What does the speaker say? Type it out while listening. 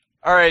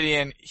All right,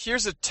 Ian,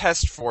 here's a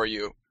test for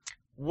you.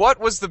 What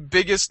was the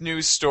biggest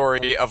news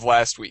story of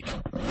last week?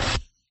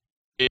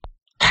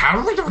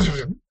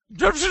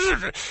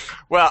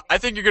 Well, I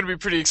think you're going to be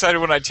pretty excited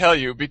when I tell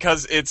you,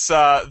 because it's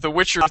The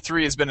Witcher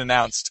 3 has been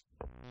announced.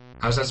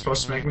 How's that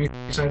supposed to make me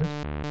excited?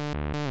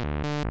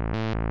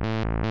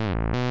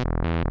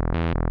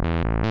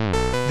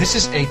 This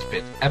is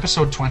 8-Bit,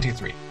 episode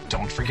 23.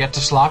 Don't forget to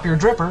slop your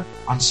dripper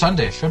on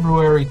Sunday,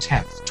 February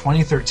 10th,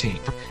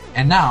 2013.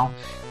 And now,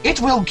 it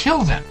will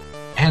kill them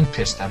and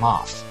piss them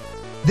off.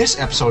 This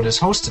episode is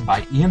hosted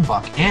by Ian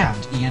Buck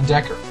and Ian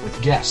Decker,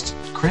 with guest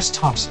Chris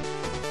Thompson.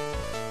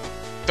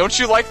 Don't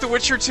you like The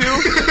Witcher 2?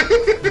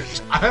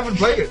 I haven't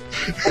played it.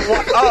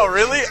 Oh,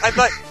 really? I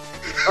thought...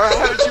 Or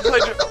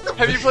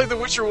have you played The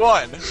Witcher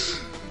 1?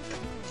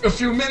 A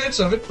few minutes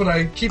of it, but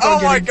I keep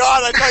on getting... Oh my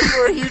god, I thought you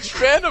were a huge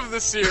fan of the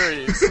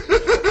series.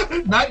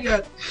 Not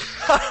yet.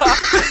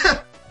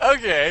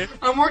 Okay.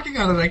 I'm working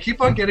on it. I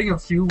keep on getting a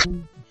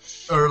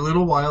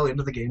little while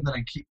into the game, then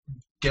I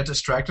get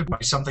distracted by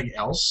something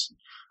else.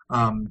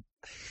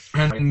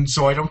 And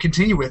so I don't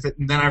continue with it,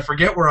 and then I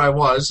forget where I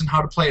was and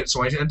how to play it,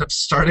 so I end up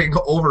starting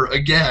over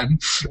again.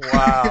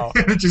 Wow.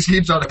 And it just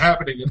keeps on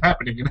happening and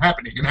happening and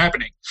happening and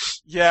happening.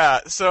 Yeah,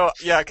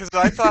 because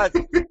I thought...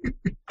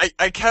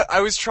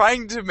 I was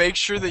trying to make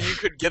sure that you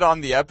could get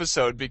on the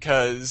episode,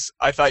 because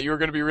I thought you were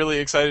going to be really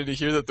excited to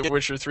hear that The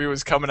Witcher 3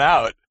 was coming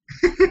out.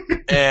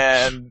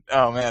 And,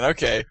 oh man,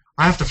 okay.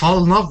 I have to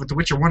fall in love with The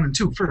Witcher 1 and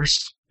 2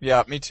 first.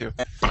 Yeah, me too.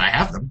 But I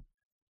have them.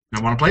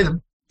 I want to play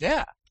them.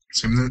 Yeah.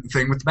 Same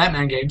thing with the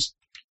Batman games.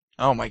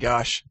 Oh my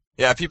gosh.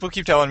 Yeah, people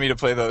keep telling me to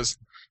play those.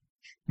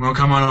 Well,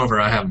 come on over.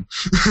 I have them.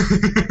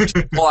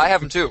 Well, I have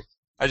them too.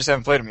 I just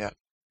haven't played them yet.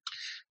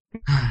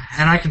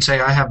 And I can say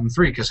I have them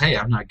 3 because, hey,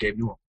 I'm not Gabe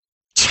Newell.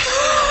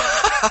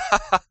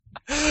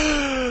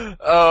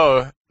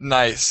 Oh,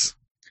 nice.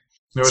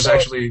 There was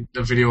actually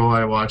a video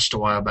I watched a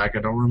while back.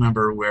 I don't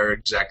remember where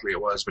exactly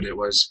it was, but it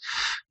was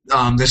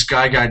this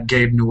guy got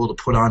Gabe Newell to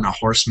put on a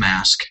horse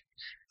mask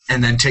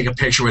and then take a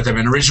picture with him.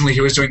 And originally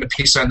he was doing the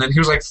peace sign, and then he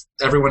was like,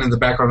 everyone in the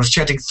background was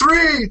chanting,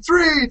 3,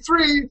 3,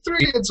 3,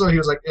 3. And so he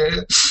was like,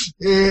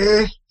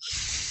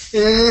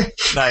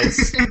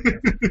 Nice.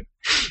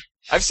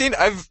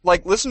 I've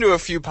listened to a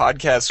few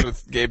podcasts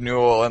with Gabe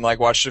Newell and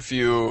watched a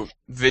few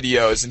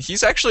videos, and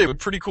he's actually a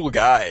pretty cool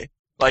guy.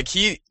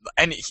 He's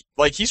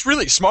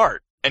really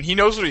smart, and he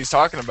knows what he's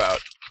talking about.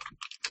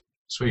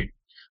 Sweet.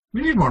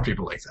 We need more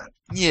people like that.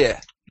 Yeah.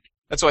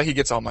 That's why he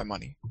gets all my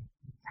money.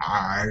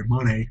 Hi,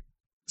 money.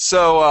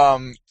 So,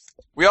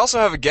 we also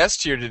have a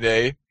guest here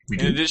today,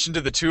 in addition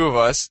to the two of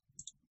us.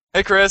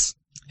 Hey, Chris.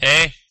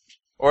 Hey.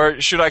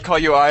 Or should I call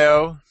you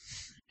IO?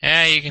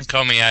 Yeah, you can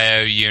call me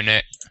IO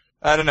Unit.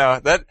 I don't know.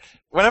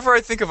 Whenever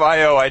I think of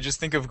IO, I just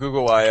think of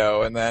Google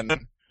I/O, and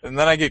then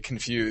I get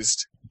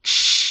confused.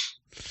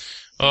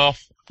 Well,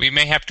 we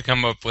may have to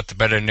come up with a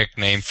better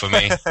nickname for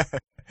me.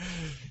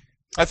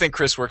 I think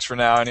Chris works for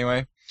now,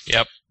 anyway.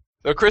 Yep.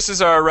 So Chris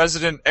is our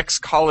resident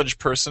ex-college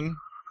person.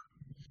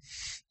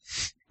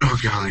 Oh,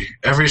 golly.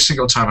 Every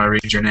single time I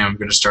read your name, I'm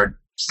going to start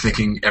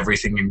thinking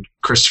everything in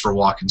Christopher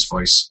Walken's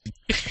voice.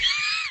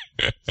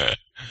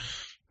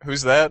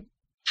 Who's that?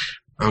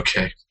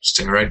 Okay,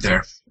 stay right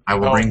there. I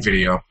will bring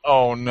video.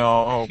 Oh,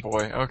 no. Oh,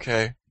 boy.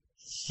 Okay.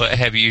 What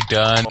have you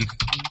done?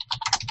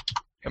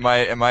 Am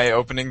I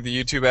opening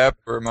the YouTube app,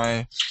 or am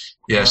I...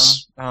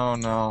 Yes. Oh,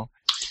 no.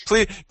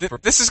 Please,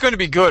 this is going to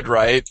be good,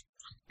 right?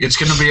 It's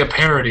going to be a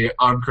parody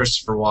on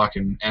Christopher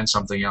Walken and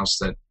something else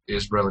that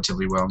is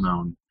relatively well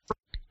known.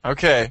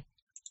 Okay.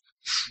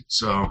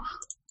 So...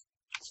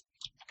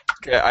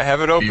 Okay, I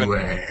have it open.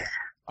 Beware.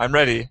 I'm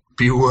ready.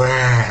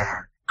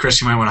 Beware. Chris,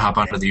 you might want to hop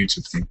onto the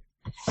YouTube thing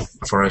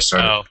before I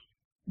start. Oh.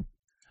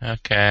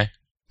 Okay.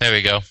 There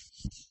we go.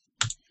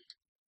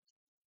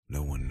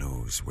 No one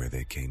knows where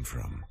they came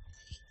from.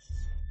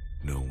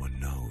 No one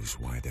knows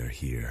why they're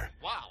here.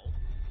 Wow.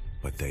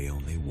 But they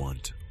only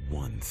want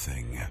one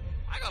thing.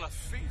 I got a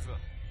fever.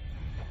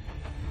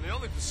 And the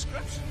only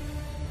prescription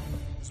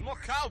is more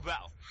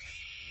cowbell.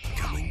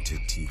 Coming to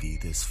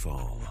TV this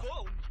fall.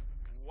 Whoa.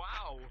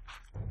 Wow.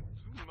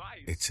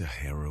 Nice. It's a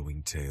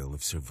harrowing tale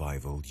of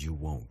survival you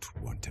won't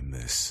want to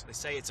miss. They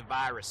say it's a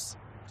virus.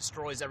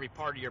 Destroys every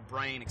part of your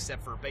brain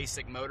except for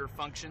basic motor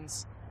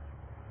functions.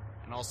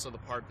 And also the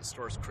part that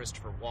stores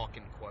Christopher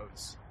Walken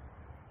quotes.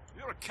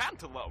 You're a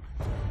cantaloupe.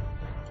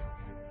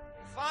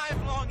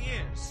 5 long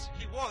years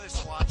he wore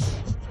this watch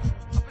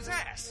up his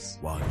ass.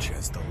 Watch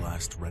as the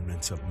last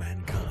remnants of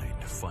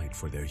mankind fight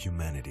for their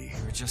humanity.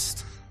 We were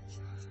just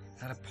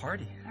at a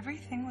party.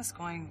 Everything was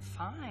going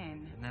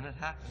fine. And then it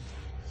happened.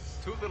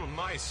 2 little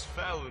mice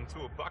fell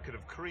into a bucket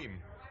of cream.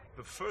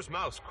 The first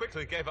mouse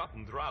quickly gave up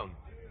and drowned.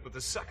 But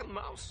the second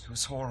mouse... It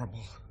was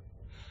horrible.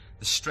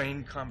 The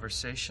strained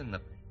conversation,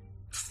 the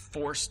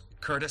forced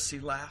courtesy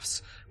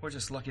laughs. We're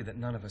just lucky that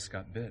none of us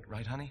got bit,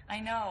 right, honey? I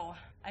know.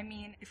 I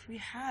mean, if we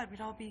had,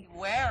 we'd all be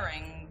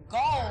wearing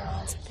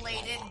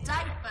gold-plated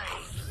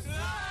diapers.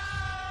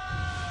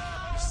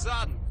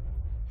 Son!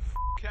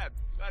 F***head,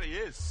 that he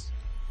is.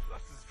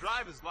 That's his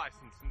driver's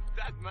license in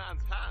that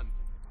man's hand.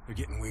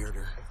 They're getting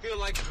weirder. I feel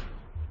like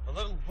a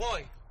little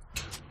boy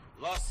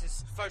lost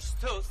his first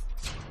tooth,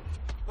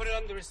 put it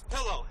under his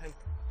pillow, and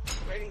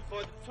waiting for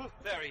the tooth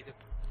fairy to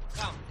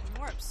come.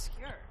 More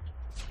obscure.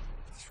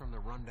 It's from the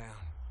rundown.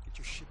 Get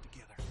your shit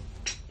together.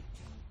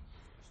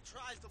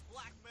 Tries to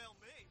blackmail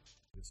me.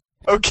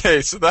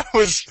 Okay, so that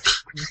was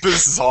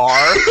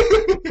bizarre.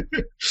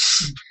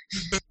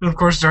 Of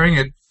course, during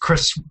it,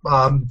 Chris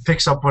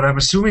picks up what I'm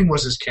assuming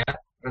was his cat,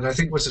 and I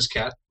think was his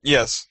cat.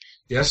 Yes,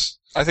 Yes?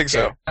 I think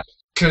so.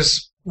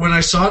 Because when I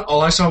saw it, all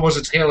I saw was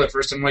a tail at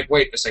first. I'm like,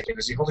 wait a second,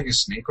 is he holding a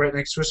snake right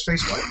next to his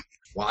face? What?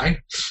 Why?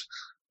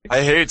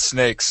 I hate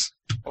snakes.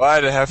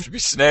 Why'd it have to be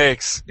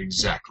snakes?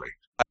 Exactly.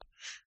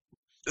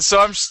 So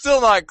I'm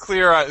still not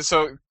clear on.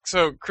 So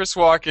Chris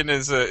Walken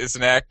is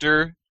an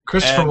actor.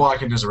 Christopher And-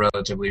 Walken is a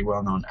relatively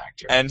well-known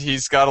actor. And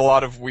he's got a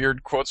lot of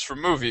weird quotes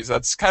from movies.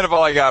 That's kind of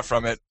all I got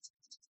from it.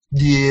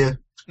 Yeah.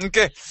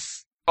 Okay.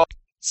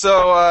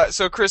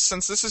 So Chris,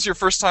 since this is your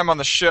first time on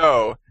the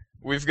show,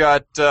 we've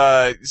got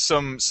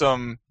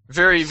some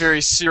very,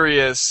 very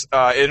serious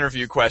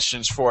interview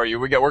questions for you.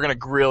 We're gonna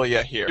grill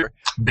you here.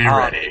 Be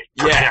ready.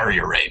 yeah. Prepare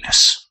your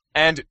anus.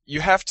 And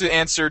you have to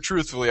answer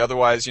truthfully,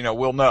 otherwise,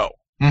 we'll know.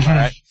 Mhm. All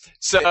right.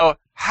 So,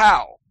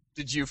 how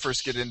did you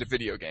first get into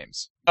video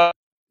games?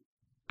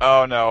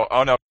 Oh no!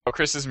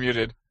 Chris is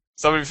muted.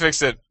 Somebody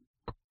fix it.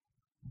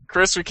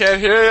 Chris, we can't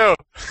hear you.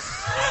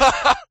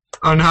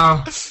 Oh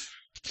no.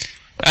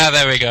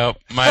 There we go.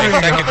 My There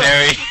we go.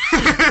 secondary. Is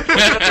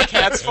that the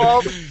cat's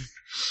fault?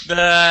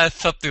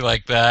 Something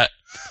like that.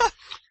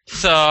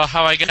 So,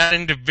 how I got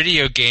into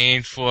video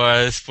games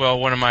was,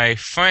 one of my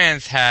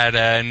friends had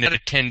a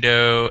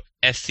Nintendo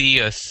SE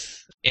or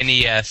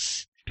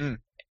NES. Mm.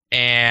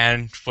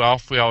 And,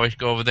 we always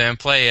go over there and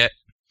play it.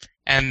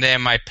 And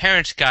then my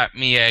parents got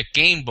me a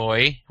Game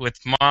Boy with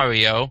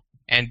Mario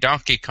and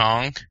Donkey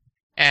Kong.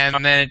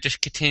 And then it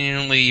just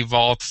continually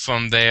evolved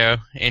from there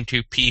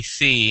into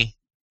PC.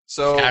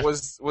 So Yeah.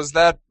 was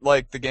that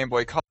like the Game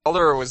Boy Color,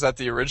 or was that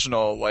the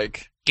original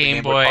like the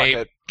Game Boy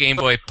Pocket? Game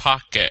Boy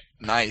Pocket.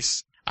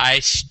 Nice. I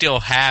still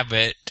have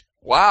it.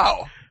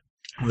 Wow.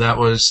 That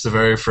was the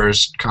very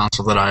first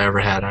console that I ever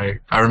had.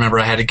 I remember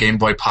I had a Game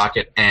Boy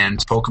Pocket and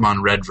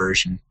Pokemon Red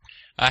version.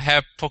 I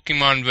have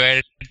Pokemon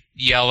Red,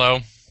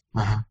 Yellow.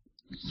 Uh-huh.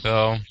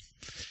 So,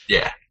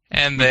 Yeah.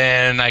 and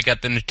then I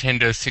got the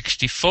Nintendo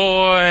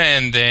 64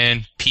 and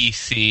then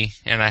PC,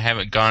 and I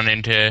haven't gone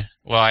into,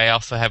 I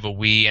also have a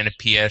Wii and a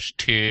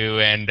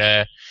PS2 and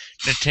a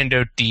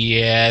Nintendo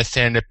DS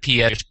and a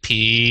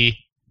PSP.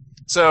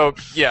 So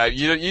yeah,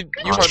 you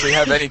hardly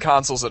have any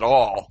consoles at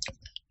all.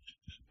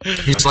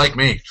 He's like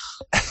me.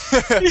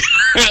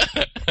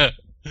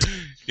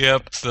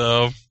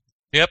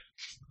 Yep,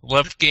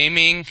 loved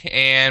gaming,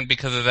 and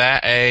because of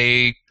that,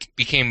 I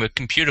became a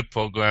computer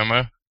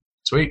programmer,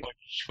 Sweet.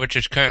 which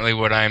is currently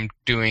what I'm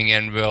doing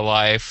in real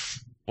life,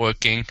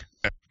 working.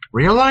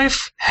 Real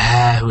life?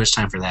 Who has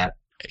time for that?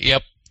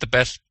 Yep, the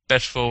best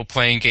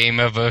role-playing game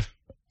ever.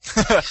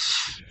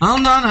 Well,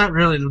 no, not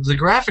really. The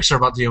graphics are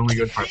about the only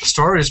good part. The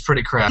story is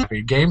pretty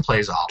crappy.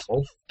 Gameplay's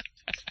awful.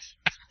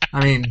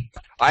 I mean,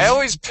 I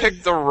always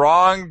pick the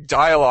wrong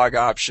dialogue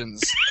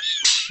options,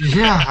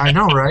 yeah, I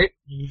know, right?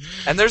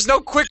 and there's no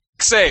quick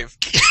save.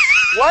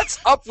 What's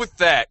up with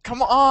that?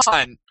 Come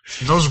on.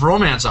 Those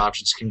romance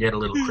options can get a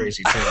little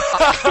crazy, too.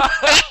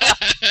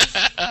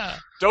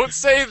 Don't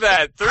say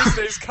that.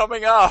 Thursday's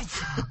coming up.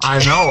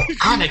 I know.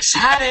 I'm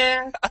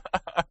excited.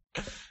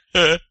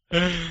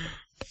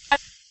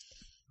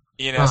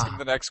 Ian, ask him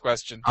the next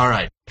question. All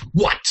right.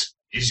 What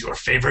is your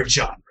favorite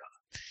genre?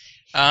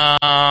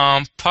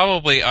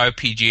 Probably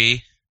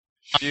RPG.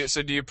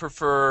 Do you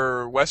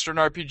prefer Western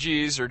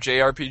RPGs or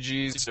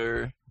JRPGs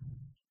or?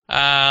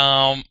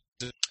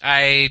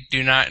 I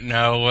do not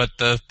know what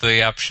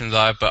the options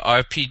are, but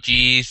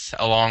RPGs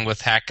along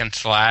with hack and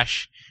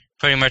slash,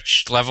 pretty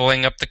much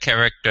leveling up the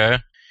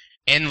character,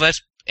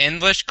 endless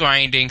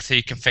grinding so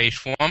you can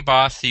face one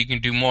boss so you can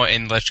do more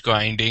endless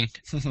grinding.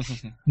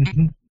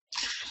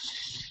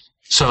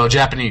 So,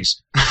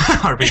 Japanese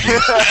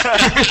RPGs.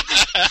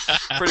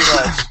 Pretty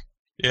much.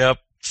 Yep,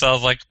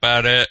 sounds like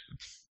about it.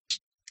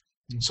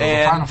 So,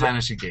 the Final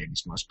Fantasy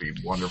games must be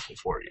wonderful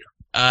for you.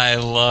 I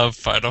love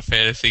Final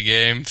Fantasy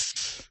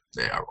games.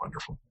 They are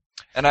wonderful.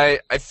 And I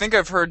think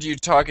I've heard you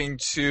talking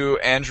to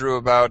Andrew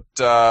about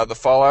the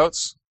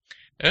Fallouts.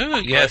 Oh,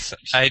 yes,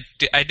 I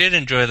did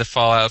enjoy the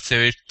Fallout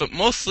series, but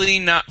mostly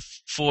not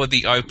for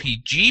the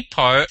RPG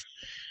part,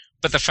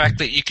 but the fact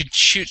that you could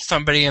shoot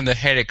somebody and the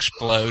head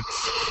explodes.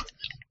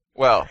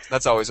 Well,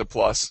 that's always a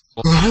plus.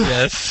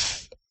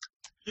 Yes.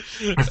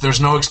 If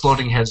there's no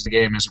exploding heads, the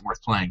game isn't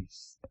worth playing.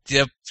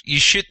 Yep, you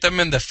shoot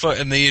them in the foot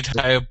and the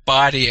entire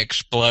body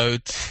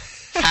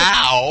explodes.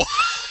 How?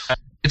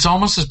 It's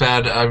almost as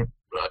bad.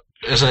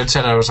 As I had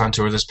said, I was on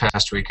tour this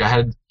past week. I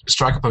had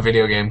struck up a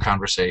video game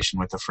conversation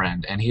with a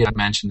friend, and he had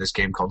mentioned this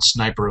game called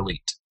Sniper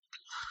Elite,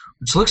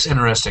 which looks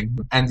interesting.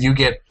 And you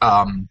get,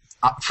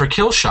 for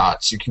kill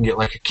shots, you can get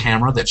like a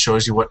camera that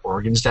shows you what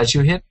organs that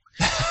you hit.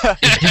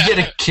 If you get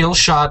a kill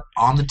shot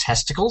on the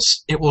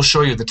testicles, it will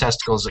show you the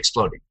testicles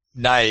exploding.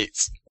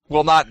 Nice.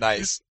 Well, not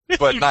nice,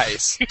 but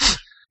nice.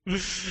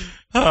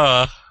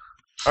 Uh,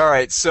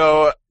 Alright,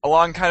 so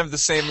along kind of the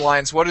same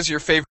lines, what is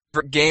your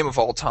favorite game of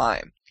all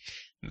time?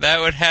 that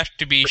would have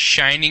to be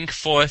Shining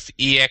Force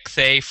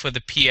EXA for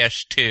the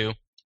PS2.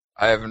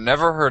 I have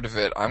never heard of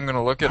it. I'm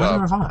gonna look it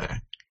Neither up. have I.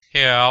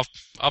 Yeah,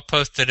 I'll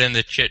post it in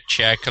the chit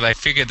chat because I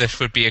figured this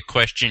would be a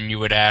question you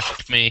would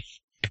ask me.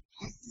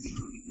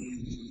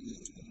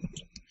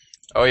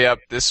 Oh, yep,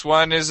 this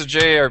one is a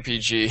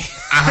JRPG.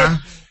 Uh-huh.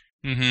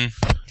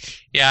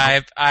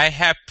 Yeah, I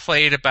have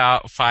played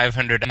about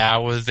 500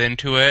 hours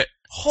into it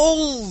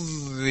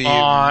Holy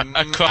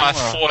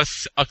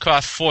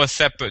across four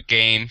separate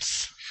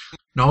games.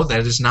 No,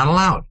 that is not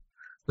allowed.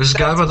 There's a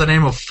guy by the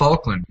name of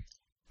Falkland,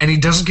 and he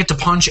doesn't get to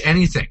punch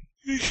anything.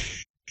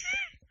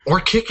 Or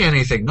kick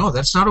anything. No,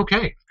 that's not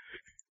okay.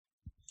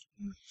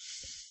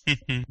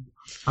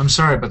 I'm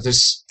sorry, but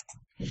this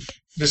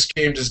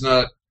game does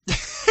not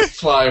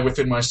fly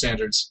within my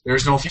standards.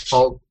 There's no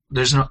fault.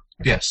 There's no...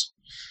 Yes.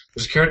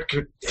 There's a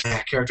character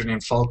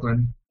named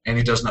Falkland, and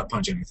he does not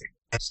punch anything.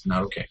 It's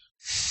not okay.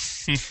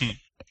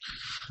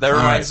 That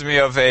reminds me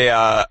of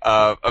a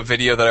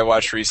video that I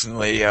watched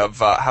recently of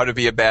how to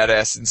be a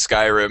badass in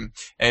Skyrim,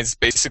 and it's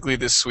basically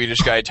this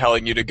Swedish guy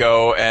telling you to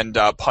go and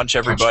punch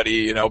everybody,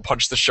 you know,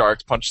 punch the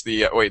sharks, punch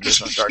the... wait, there's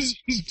no sharks.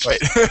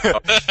 Wait.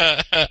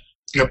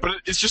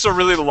 But it's just a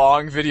really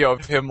long video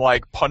of him,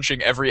 like,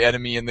 punching every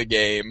enemy in the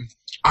game.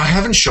 I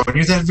haven't shown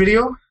you that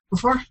video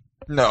before?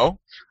 No.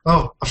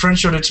 Oh, a friend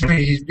showed it to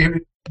me.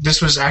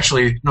 This was on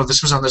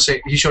the same...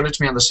 He showed it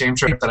to me on the same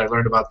trip that I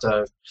learned about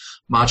the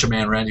Macho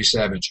Man Randy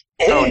Savage.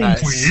 Oh,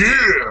 nice.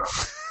 Yeah!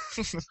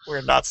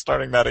 We're not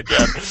starting that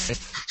again.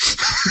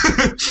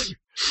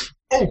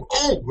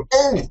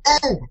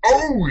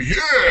 Oh,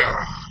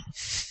 yeah!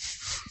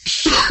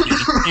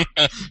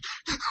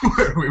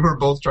 We were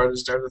both trying to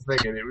start the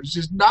thing, and it was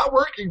just not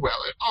working well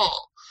at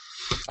all.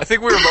 I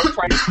think we were both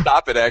trying to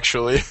stop it,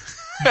 actually.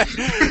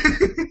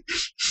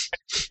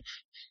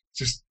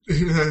 Just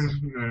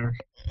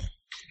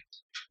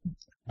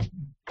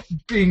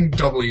being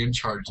doubly in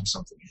charge of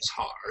something is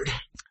hard.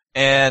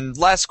 And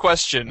last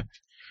question.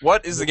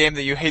 What is the game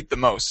that you hate the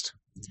most?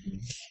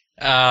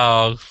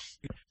 Oh,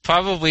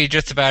 probably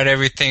just about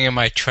everything in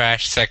my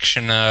trash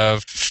section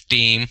of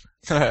Steam.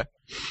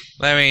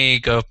 Let me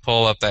go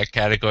pull up that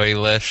category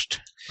list.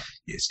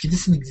 Yes, give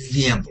us some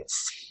examples.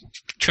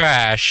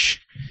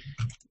 Trash.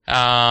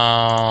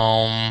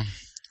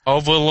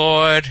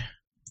 Overlord,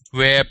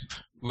 RIP,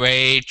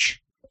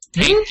 Rage,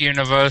 Hate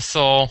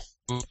Universal.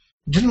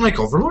 Didn't like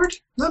Overlord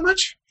that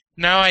much?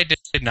 No, I did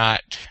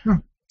not.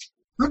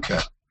 Okay.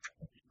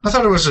 I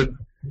thought it was a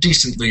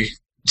decently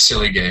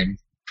silly game.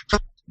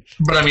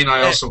 But I mean,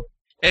 I also...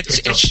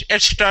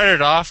 It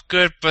started off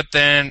good, but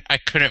then I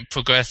couldn't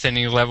progress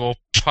any level,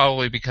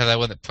 probably because I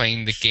wasn't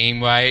playing the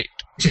game right.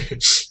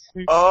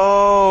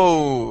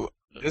 Oh,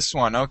 this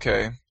one,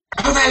 okay.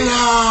 Oh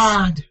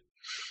my lord!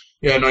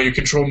 Yeah, no, you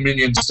control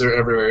minions, they're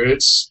everywhere.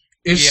 It's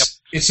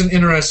an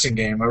interesting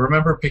game. I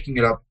remember picking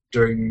it up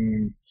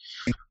during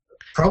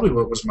probably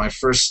what was my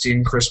first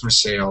Steam Christmas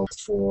sale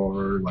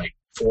for like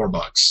 $4.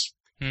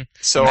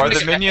 So are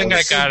the minions...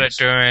 I got it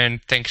during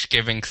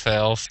Thanksgiving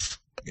sales.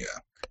 Yeah.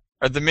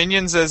 Are the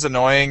minions as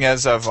annoying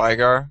as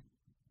Vigar?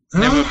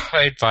 Never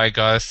played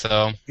Vigar,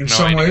 so... In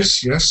some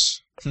ways,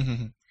 yes.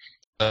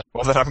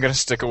 Well, then I'm going to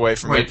stick away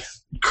from it.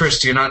 Chris,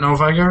 do you not know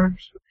Vigar?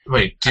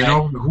 Wait, do you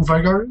know who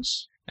Vigar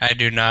is? I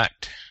do not.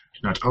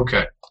 Not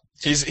okay.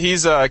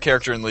 He's a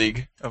character in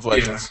League of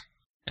Legends.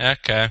 Yeah.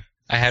 Okay.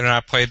 I have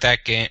not played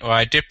that game. Well,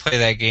 I did play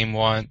that game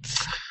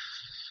once.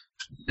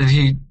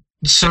 And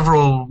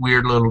several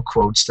weird little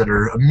quotes that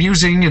are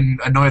amusing and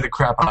annoy the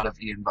crap out of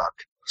Ian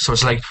Buck. So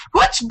it's like,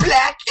 what's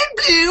black and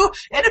blue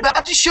and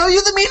about to show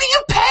you the meaning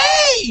of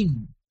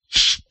pain?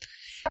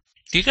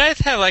 Do you guys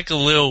have like a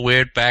little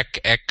weird back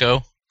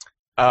echo?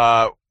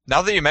 Now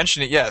that you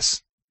mention it,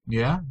 yes.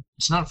 Yeah?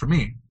 It's not for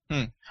me.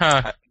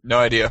 Huh. No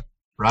idea.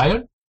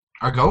 Riot?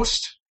 Our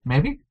ghost?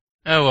 Maybe?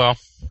 Oh well.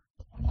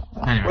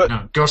 Anyway,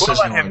 no. Ghost we'll says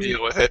let no him idea.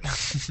 deal with it.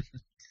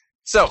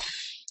 So,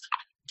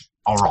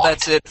 all right.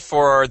 That's it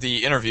for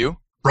the interview.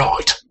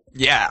 Right.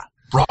 Yeah.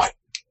 Right.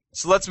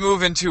 So let's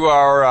move into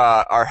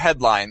our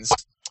headlines.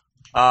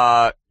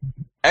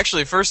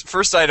 Actually,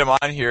 first item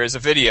on here is a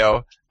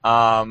video,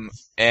 and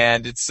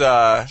it's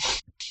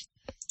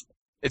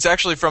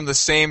actually from the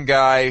same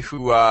guy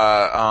who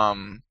I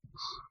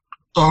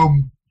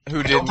don't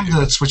think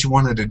that's what you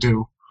wanted to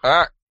do.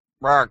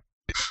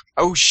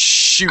 Oh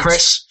shoot,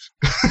 Chris.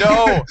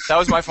 No, that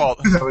was my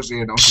fault. That was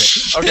Ian.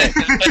 Okay.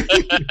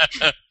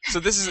 So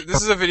this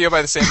is a video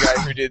by the same guy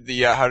who did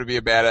the How to Be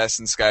a Badass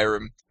in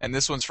Skyrim, and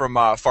this one's from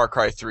Far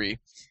Cry 3.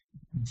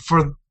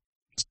 Oh,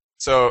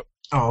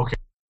 okay.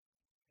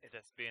 It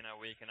has been a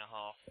week and a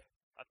half.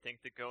 I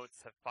think the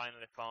goats have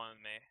finally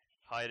found me,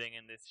 hiding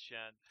in this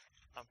shed.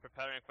 I'm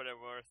preparing for the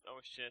worst. Oh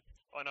shit.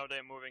 Oh no,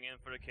 they're moving in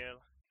for the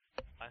kill.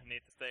 I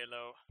need to stay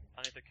low.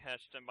 I need to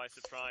catch them by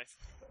surprise.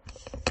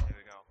 Here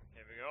we go.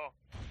 Here we go.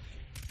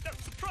 No,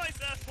 surprise,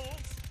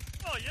 assholes!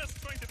 Oh yes,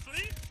 trying to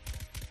flee? You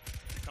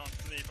can't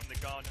flee from the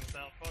guard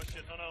himself. Oh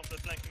shit, oh no, they're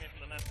flanking me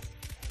from the left.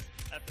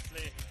 I have to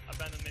flee.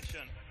 Abandoned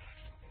mission.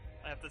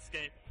 I have to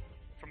escape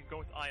from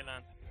Goat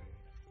Island.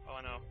 Oh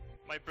no.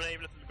 My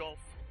brave little Golf.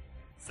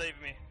 Save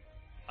me.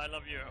 I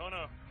love you. Oh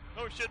no.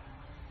 Oh shit.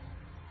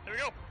 Here we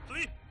go.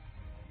 Flee.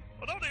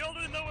 Oh no, they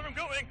already know where I'm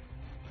going.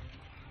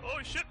 Oh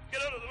shit,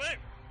 get out of the way.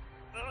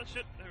 Oh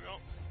shit, there we go.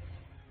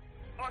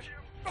 Oh shit.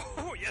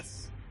 Oh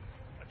yes.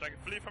 If I can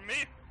flee from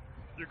me,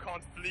 you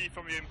can't flee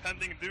from your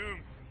impending doom.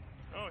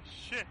 Oh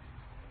shit.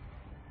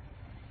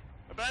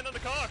 Abandon the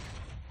car.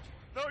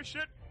 No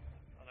shit.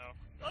 Oh no.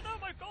 Oh no,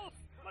 my Golf.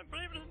 My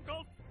brave little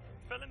Golf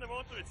fell in the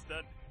water. It's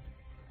dead.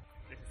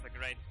 This is a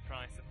great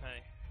price to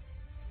pay.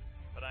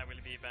 But I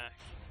will be back.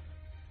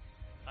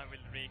 I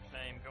will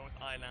reclaim Goat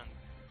Island.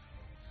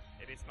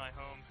 It is my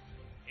home.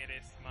 It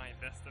is my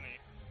destiny.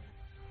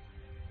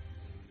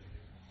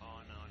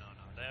 Oh no, no,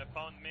 no. They have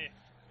found me.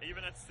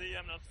 Even at sea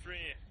I'm not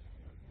free.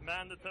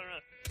 Man the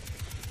turret.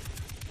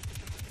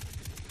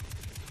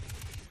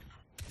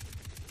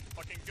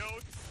 Fucking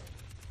goats.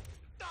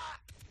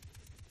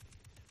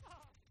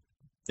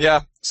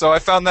 Yeah, so I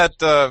found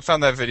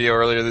that video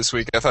earlier this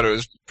week. I thought it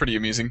was pretty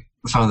amusing.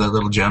 I found that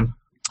little gem.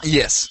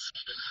 Yes.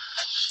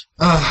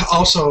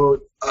 Also,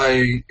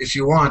 if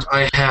you want,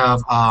 I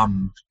have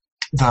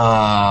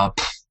the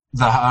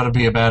How to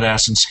Be a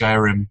Badass in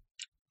Skyrim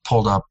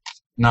pulled up.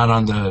 Not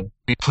on the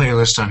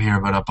playlist on here,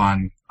 but up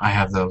on. I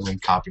have the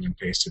link copied and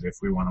pasted if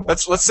we want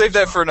to. Let's save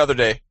that for another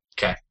day.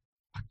 Okay.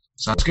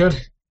 Sounds good.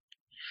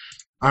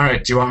 All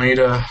right. Do you want me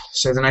to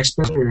say the next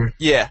bit? Or?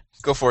 Yeah,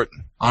 go for it.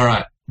 All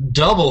right.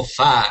 Double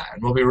Fine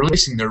will be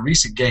releasing their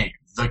recent game,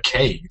 The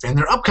Cave, and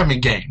their upcoming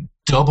game,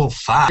 Double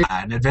Fine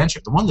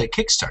Adventure, the one they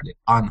kickstarted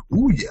on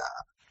Ouya.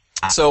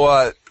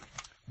 So,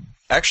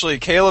 actually,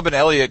 Caleb and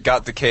Elliot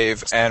got The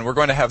Cave, and we're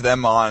going to have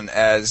them on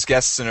as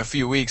guests in a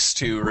few weeks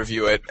to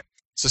review it.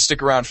 So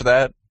stick around for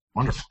that.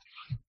 Wonderful.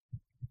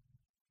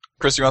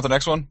 Chris, you want the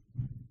next one?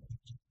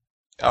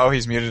 Oh,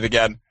 he's muted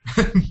again.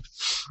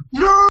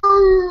 No!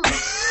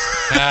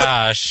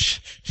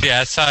 Gosh.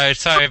 Yeah,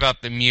 sorry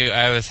about the mute.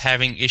 I was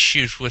having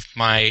issues with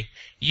my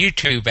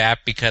YouTube app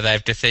because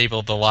I've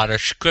disabled a lot of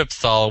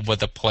scripts all over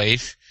the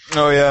place.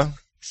 Oh, yeah.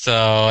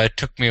 So it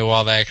took me a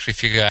while to actually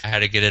figure out how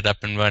to get it up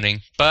and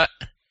running. But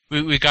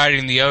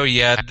regarding the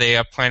Ouya, they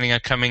are planning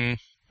on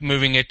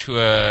moving it to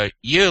a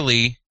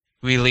yearly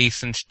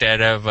release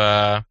instead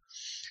of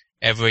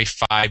every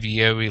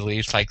 5-year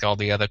release like all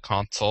the other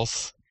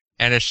consoles.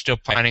 And it's still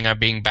planning on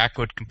being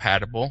backward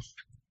compatible.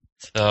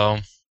 So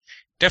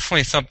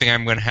definitely something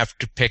I'm going to have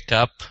to pick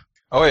up.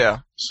 Oh, yeah.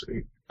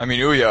 Sweet. I mean,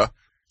 Ouya.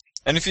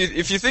 And if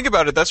you think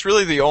about it, that's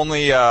really the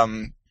only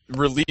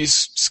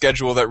release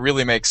schedule that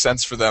really makes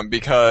sense for them,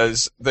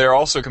 because they're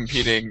also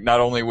competing not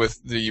only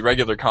with the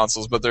regular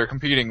consoles, but they're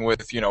competing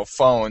with,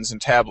 phones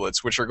and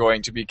tablets, which are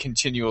going to be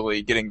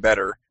continually getting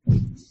better.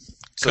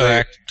 So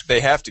Correct. They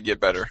have to get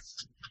better.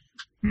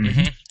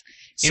 Mm-hmm.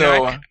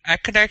 So I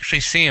could actually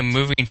see him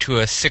moving to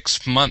a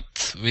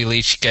 6-month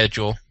release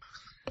schedule.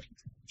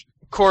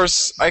 Of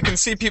course, I can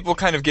see people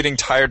kind of getting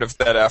tired of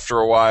that after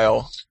a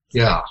while.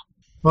 Yeah.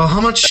 Well,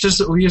 how much does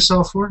the Ouya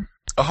sell for?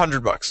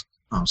 $100.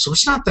 Oh, so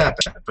it's not that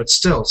bad, but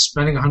still,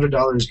 spending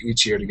 $100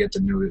 each year to get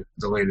the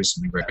latest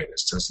and the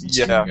greatest doesn't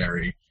seem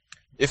very.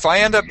 If I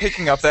end up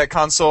picking up that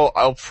console,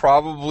 I'll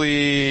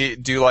probably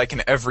do like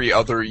an every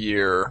other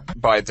year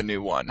buy the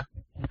new one.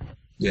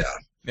 Yeah.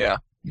 Yeah.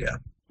 Yeah.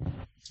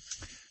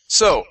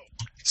 So,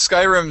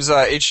 Skyrim's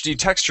HD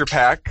texture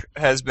pack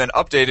has been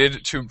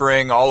updated to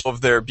bring all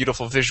of their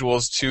beautiful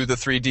visuals to the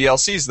 3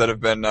 DLCs that have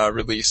been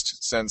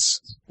released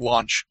since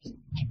launch.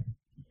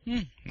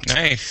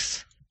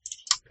 Nice.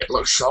 It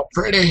looks so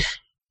pretty.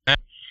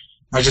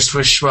 I just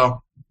wish,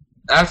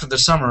 after the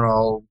summer,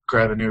 I'll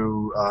grab a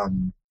new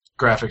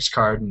graphics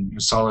card and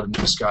install it in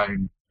this guy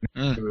and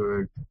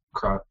do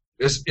a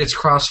it's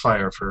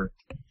Crossfire for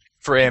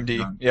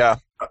AMD. Yeah.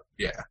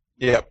 Yeah.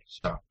 Yep.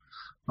 So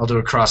I'll do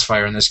a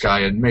Crossfire in this guy,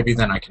 and maybe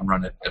then I can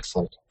run it at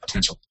full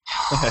potential.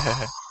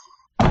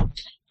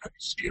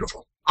 It's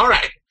beautiful. All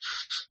right.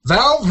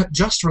 Valve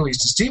just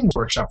released a Steam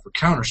Workshop for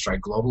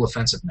Counter-Strike Global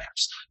Offensive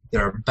maps.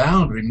 There are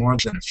bound to be more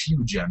than a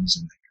few gems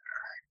in there.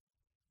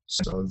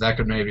 So that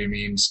could maybe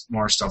mean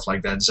more stuff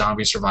like that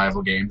zombie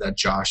survival game that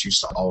Josh used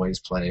to always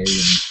play.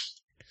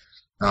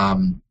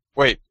 And,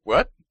 wait,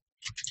 what?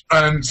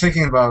 I'm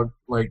thinking about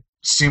like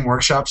Steam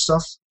Workshop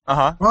stuff.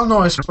 Uh-huh. Well, no,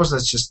 I suppose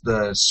that's just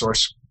the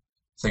source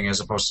thing as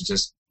opposed to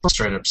just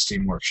straight up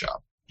Steam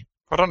Workshop.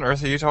 What on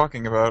earth are you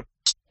talking about?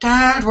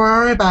 Don't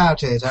worry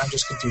about it. I'm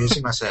just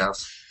confusing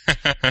myself.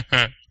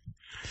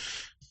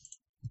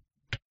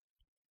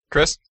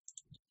 Chris?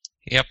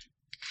 Yep.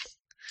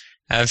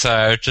 I'm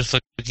sorry, I was just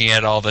looking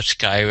at all the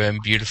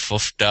Skyrim beautiful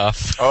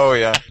stuff. Oh,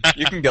 yeah.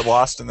 You can get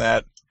lost in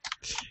that.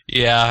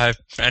 Yeah,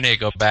 I need to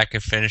go back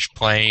and finish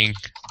playing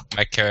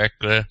my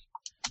character.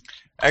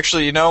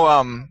 Actually,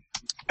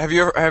 have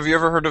you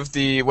ever heard of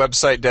the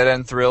website Dead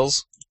End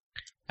Thrills?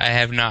 I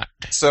have not.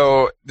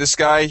 So this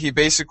guy, he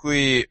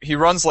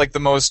runs like the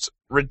most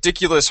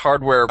ridiculous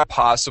hardware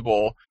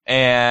possible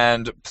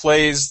and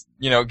plays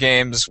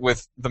games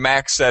with the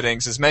max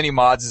settings, as many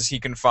mods as he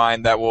can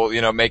find that will,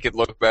 make it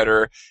look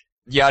better,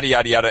 yada,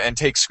 yada, yada, and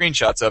take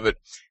screenshots of it.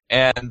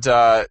 And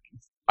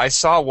I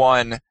saw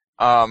one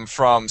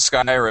from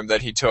Skyrim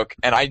that he took,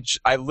 and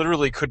I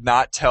literally could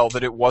not tell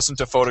that it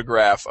wasn't a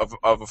photograph of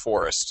a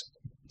forest.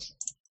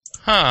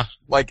 Huh.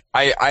 Like,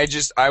 I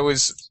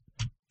was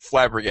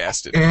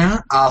flabbergasted.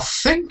 Yeah, I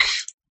think...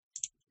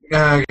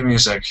 give me a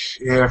sec.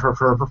 Yeah,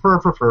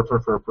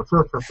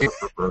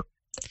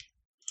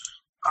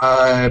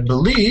 I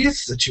believe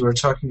that you were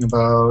talking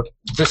about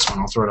this one.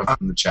 I'll throw it up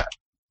in the chat.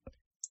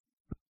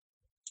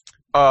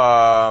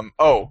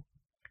 Oh.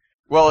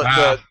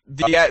 Well,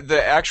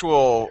 the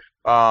actual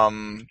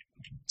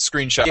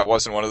screenshot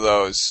wasn't one of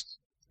those.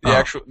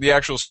 The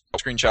actual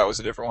screenshot was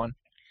a different one.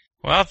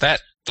 Well,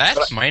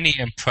 that's mighty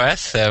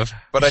impressive.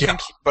 But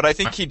I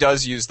think he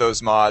does use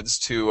those mods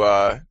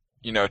to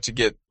to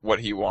get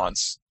what he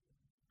wants.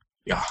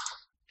 Yeah.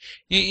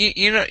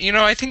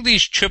 I think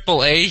these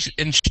AAAs,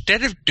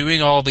 instead of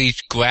doing all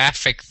these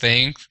graphic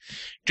things,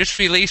 just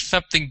release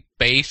something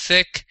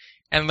basic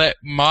and let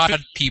mod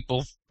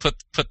people put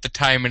the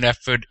time and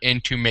effort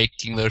into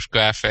making those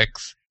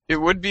graphics. It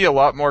would be a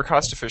lot more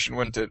cost efficient,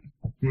 wouldn't it?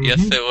 Mm-hmm.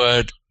 Yes, it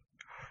would.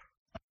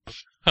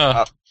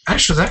 Huh.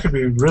 Actually, that could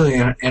be really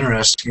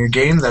interesting. A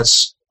game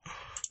that's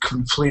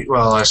complete,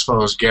 well, I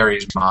suppose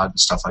Gary's mod and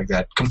stuff like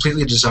that,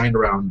 completely designed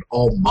around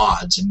all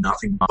mods and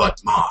nothing but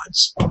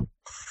mods.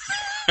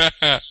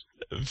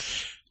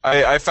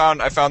 I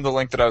found the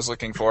link that I was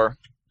looking for.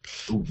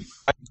 Ooh.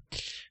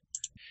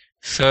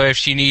 So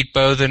if you need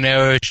bows and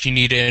arrows, you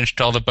need to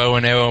install the bow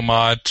and arrow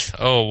mods.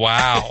 Oh,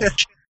 wow.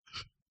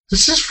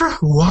 This is for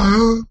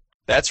WoW.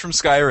 That's from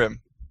Skyrim.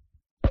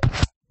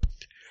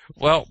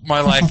 Well,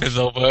 my life is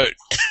over.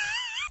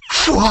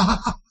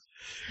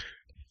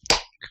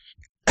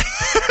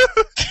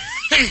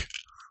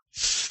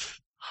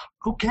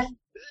 Okay.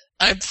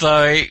 I'm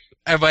sorry.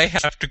 I might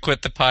have to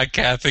quit the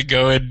podcast and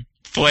go and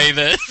play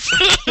this.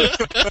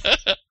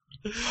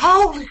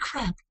 Holy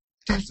crap.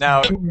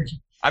 Now,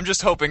 I'm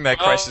just hoping that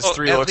Crisis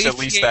 3 looks at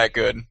least that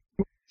good.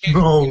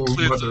 Oh,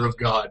 Mother of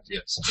God,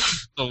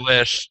 yes. The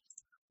list.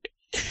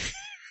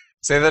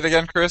 Say that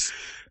again, Chris?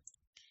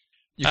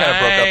 You kind of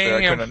broke up there.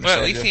 I couldn't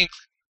understand at least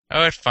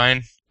oh, it's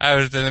fine. I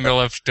was in the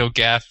middle of still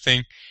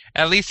gasping.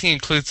 At least he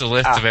includes a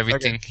list of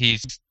everything he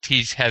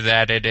has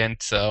added in,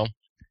 so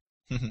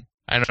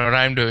I know what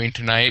I'm doing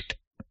tonight.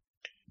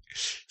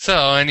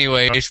 So,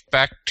 anyways,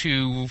 back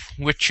to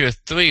Witcher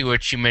 3,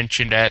 which you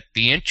mentioned at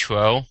the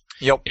intro.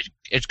 Yep.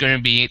 It's going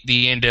to be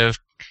the end of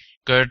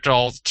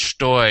Geralt's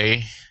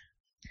story.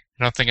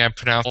 I don't think I'm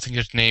pronouncing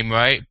his name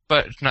right,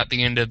 but it's not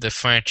the end of the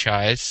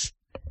franchise.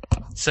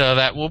 So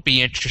that will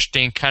be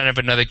interesting. Kind of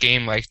another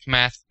game like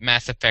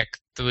Mass Effect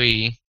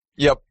 3.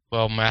 Yep.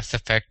 Well, Mass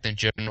Effect in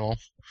general.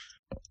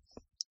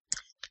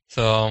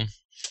 So,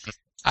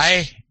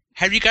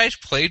 have you guys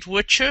played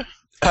Witcher?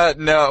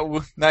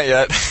 No, not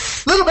yet.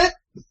 A little bit.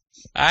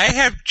 I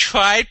have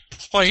tried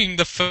playing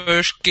the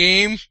first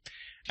game.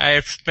 I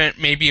have spent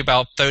maybe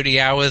about 30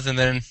 hours, and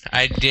then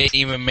I didn't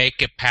even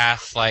make it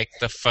past, like,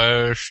 the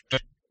first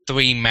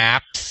 3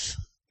 maps.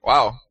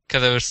 Wow.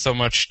 Because there was so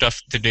much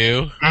stuff to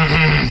do.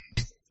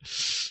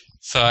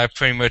 So I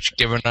pretty much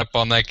given up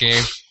on that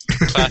game.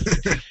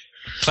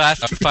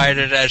 Classified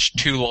it as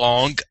too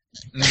long.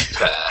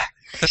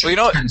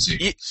 Well,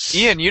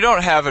 Ian, you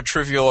don't have a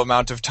trivial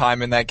amount of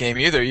time in that game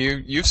either.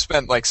 You've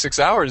spent like 6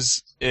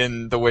 hours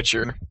in The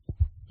Witcher.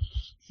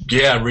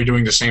 Yeah,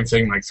 redoing the same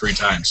thing like 3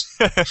 times.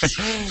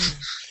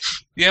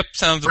 Yep,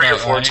 sounds 3 or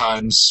about 4 right.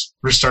 times,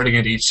 restarting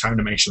it each time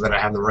to make sure that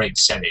I have the right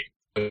setting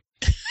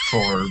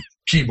for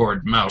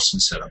keyboard, mouse,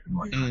 and setup and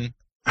whatnot.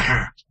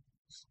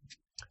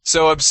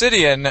 So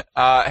Obsidian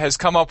has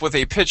come up with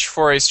a pitch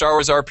for a Star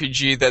Wars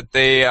RPG that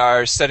they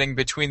are setting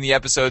between the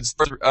episodes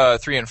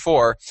 3 and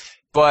 4,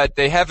 but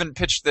they haven't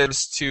pitched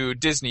this to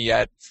Disney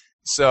yet.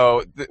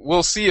 So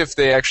we'll see if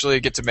they actually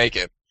get to make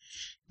it.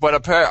 But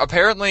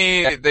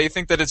apparently they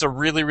think that it's a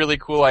really, really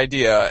cool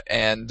idea,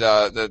 and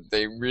that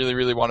they really,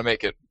 really want to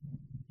make it.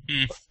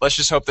 Let's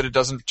just hope that it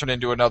doesn't turn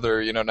into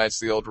another,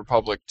 Knights of the Old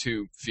Republic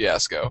 2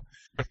 fiasco.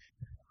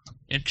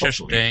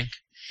 Interesting.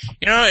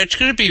 It's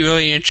going to be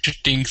really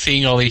interesting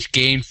seeing all these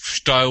games for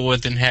Star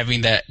Wars and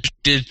having that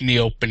Disney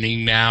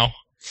opening now.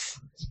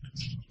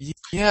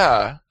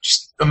 Yeah.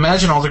 Just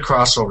imagine all the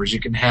crossovers. You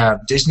can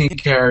have Disney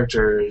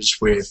characters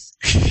with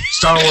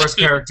Star Wars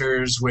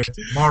characters, with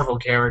Marvel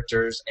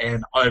characters,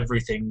 and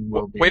everything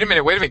will be... Wait a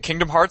minute.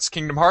 Kingdom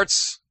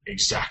Hearts?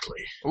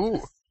 Exactly.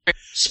 Ooh.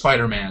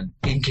 Spider-Man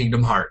in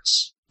Kingdom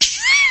Hearts.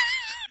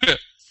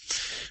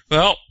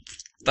 Well,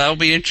 that'll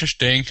be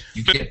interesting.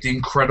 You get the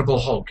Incredible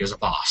Hulk as a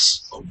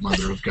boss. Oh,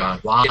 Mother of God.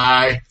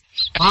 Why?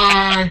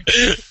 Why?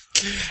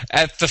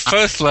 At the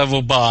first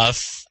level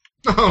boss.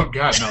 Oh,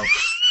 God, no.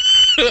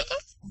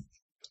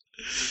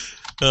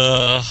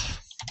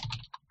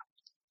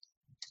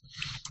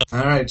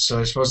 Alright, so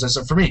I suppose that's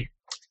it for me.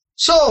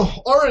 So,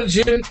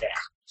 Origin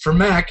for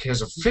Mac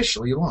has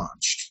officially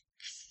launched.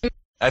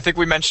 I think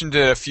we mentioned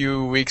it a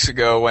few weeks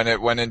ago when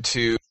it went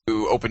into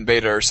open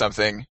beta or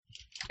something.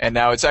 and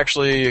now it's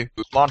actually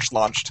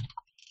launched.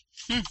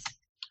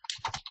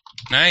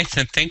 Nice,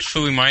 and thanks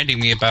for reminding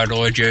me about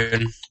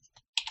Origin.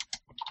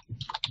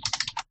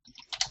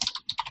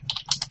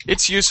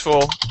 It's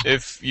useful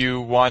if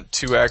you want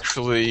to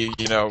actually,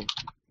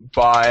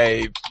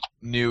 buy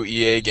new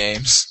EA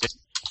games.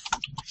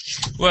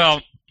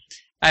 Well,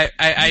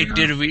 I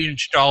did a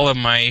reinstall of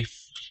my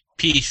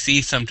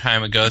PC some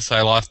time ago, so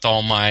I lost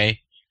all my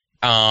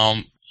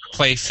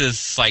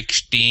places like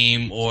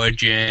Steam,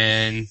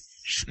 Origin,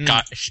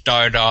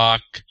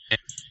 Stardock.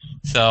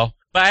 So,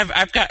 but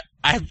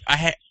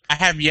I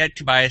have yet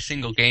to buy a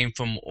single game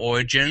from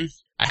Origin,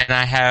 and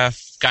I have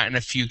gotten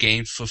a few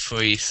games for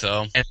free.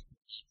 So,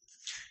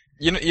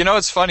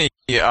 it's funny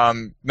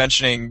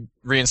mentioning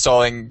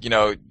reinstalling,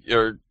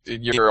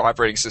 your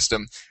operating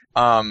system.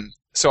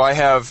 So I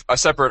have a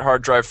separate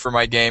hard drive for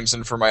my games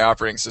and for my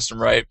operating system,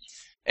 right?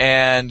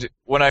 And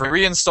when I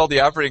reinstalled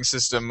the operating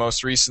system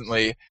most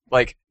recently,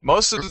 like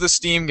most of the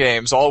Steam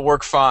games all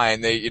work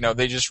fine. They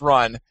just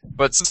run.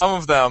 But some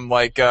of them,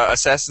 like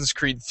Assassin's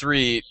Creed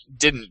 3,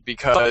 didn't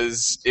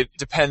because it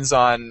depends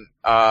on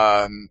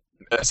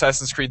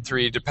Assassin's Creed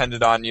 3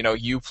 depended on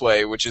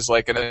Uplay, which is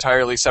like an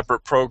entirely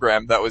separate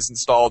program that was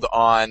installed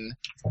on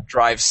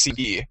Drive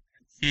C.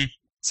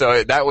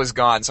 So that was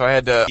gone. So I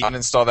had to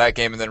uninstall that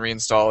game and then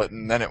reinstall it,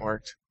 and then it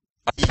worked.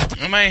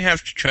 I might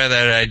have to try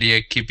that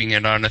idea, keeping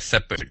it on a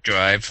separate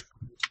drive.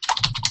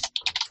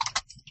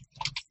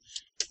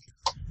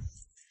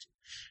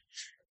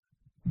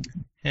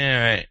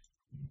 Alright.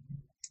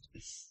 I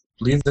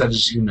believe that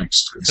is you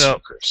next,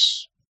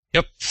 Chris.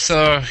 Yep,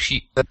 so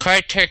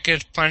Crytek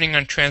is planning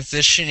on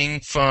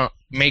transitioning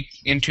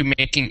into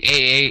making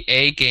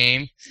AAA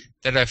games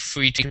that are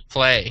free to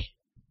play.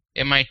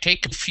 It might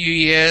take a few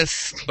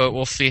years, but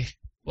we'll see.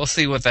 We'll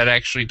see what that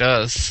actually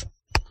does.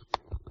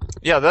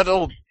 Yeah,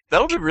 that'll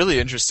be really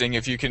interesting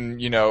if you can,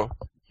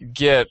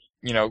 get,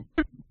 the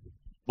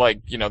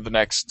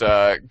next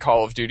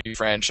Call of Duty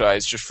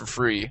franchise just for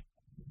free,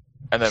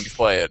 and then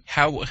play it.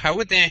 How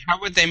would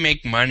they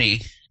make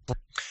money?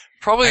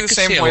 Probably the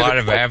same way a lot that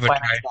of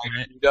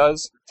advertising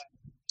does.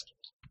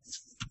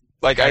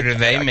 Like, how do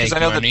they make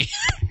money?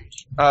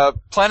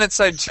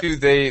 PlanetSide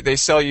 2, they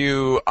sell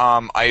you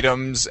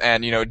items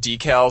and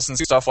decals and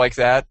stuff like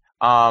that.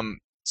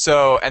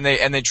 So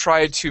they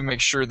try to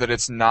make sure that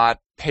it's not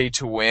pay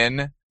to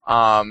win.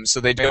 So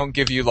they don't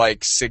give you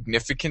like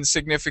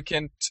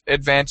significant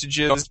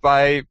advantages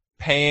by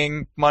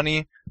paying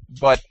money,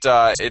 but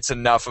it's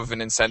enough of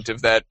an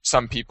incentive that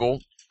some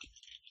people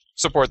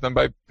support them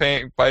by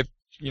paying with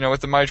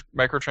the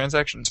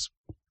microtransactions.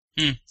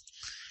 Well,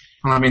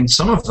 I mean,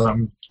 some of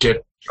them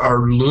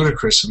are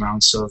ludicrous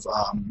amounts of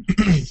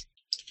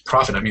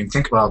profit. I mean,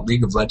 think about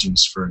League of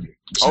Legends for example.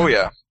 Oh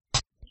yeah,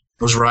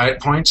 those riot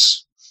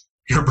points,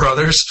 your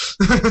brothers.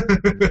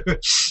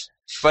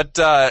 But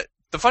the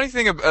funny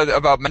thing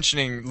about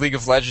mentioning League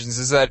of Legends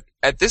is that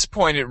at this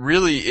point it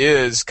really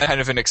is kind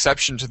of an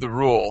exception to the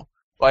rule.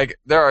 Like,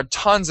 there are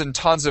tons and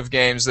tons of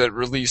games that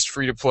released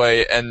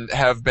free-to-play and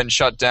have been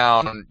shut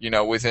down,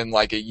 within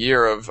like a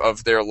year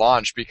of their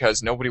launch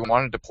because nobody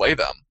wanted to play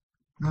them.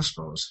 I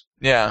suppose.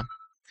 Yeah.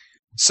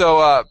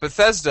 So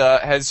Bethesda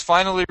has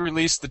finally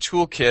released the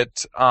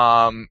toolkit,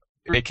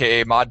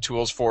 aka mod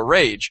tools for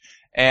Rage,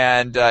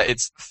 and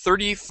it's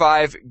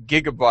 35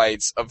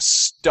 gigabytes of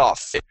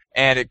stuff,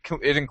 and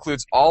it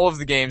includes all of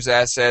the game's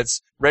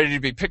assets, ready to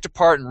be picked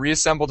apart and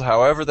reassembled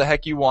however the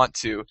heck you want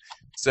to.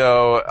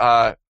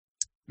 So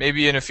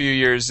maybe in a few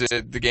years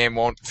the game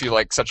won't feel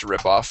like such a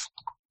ripoff.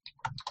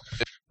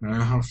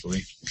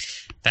 Hopefully.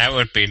 That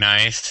would be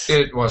nice.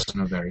 It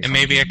wasn't a very. And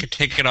maybe I could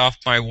take it off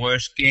my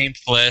worst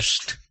games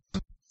list.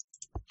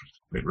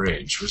 Wait,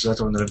 Rage. Was that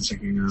the one that I'm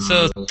thinking of?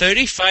 So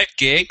 35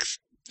 gigs?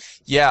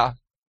 Yeah.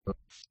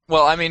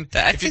 Well, I mean,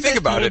 if you think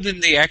about it, more than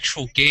the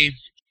actual game.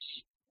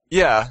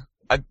 Yeah.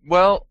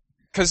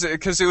 Because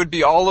it would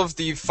be all of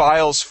the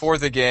files for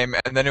the game,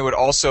 and then it would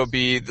also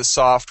be the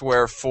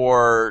software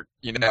for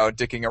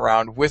dicking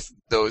around with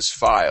those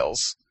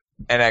files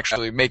and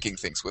actually making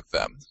things with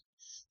them.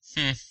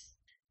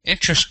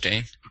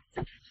 Interesting.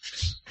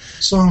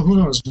 So who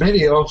knows?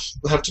 Maybe I'll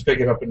have to pick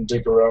it up and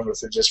dig around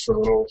with it just for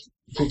little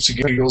poops and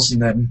giggles,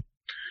 and then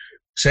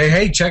say,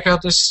 "Hey, check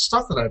out this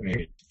stuff that I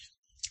made."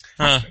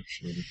 Huh.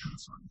 Actually, be kind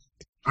of fun.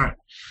 All right.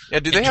 Yeah.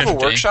 Do they have a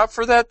workshop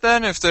for that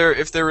then? If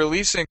they're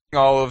releasing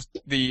all of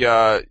the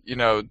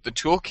the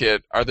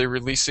toolkit,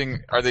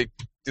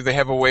 do they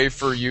have a way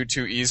for you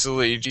to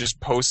easily just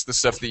post the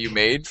stuff that you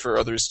made for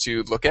others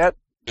to look at?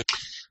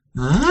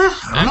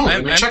 I don't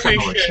know. I'm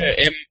pretty sure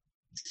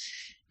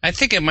I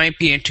think it might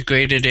be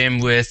integrated in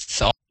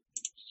with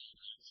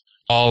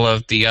all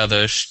of the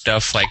other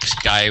stuff like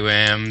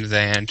Skyrim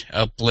and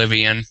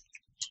Oblivion.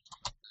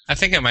 I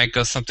think it might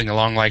go something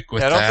along like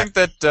with that. I don't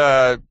think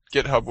that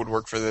GitHub would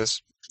work for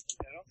this.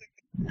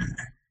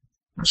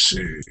 Let's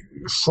see.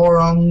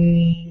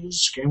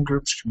 Forums, game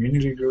groups,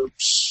 community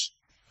groups.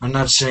 I'm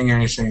not seeing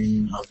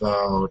anything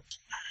about...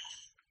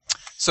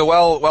 So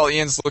while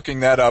Ian's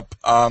looking that up,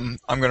 I'm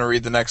going to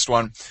read the next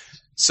one.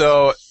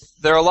 So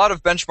there are a lot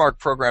of benchmark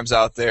programs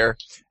out there,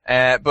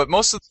 but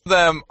most of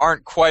them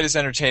aren't quite as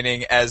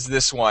entertaining as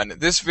this one.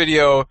 This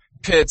video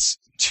pits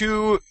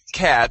two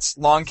cats,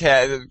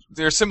 Longcat,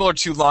 they're similar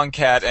to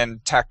Longcat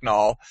and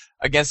Technol,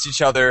 against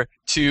each other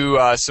to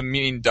some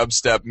mean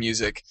dubstep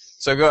music.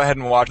 So go ahead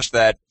and watch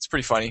that. It's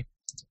pretty funny.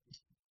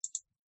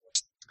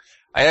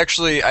 I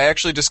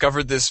actually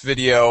discovered this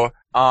video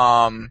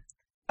in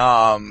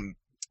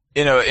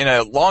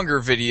a longer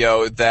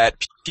video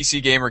that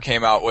PC Gamer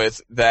came out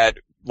with that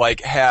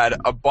like had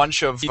a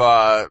bunch of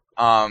like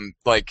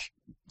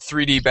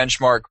 3D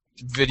benchmark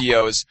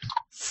videos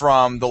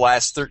from the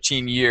last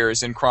 13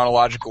 years in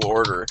chronological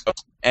order,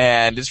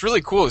 and it's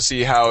really cool to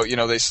see how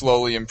they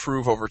slowly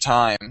improve over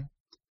time.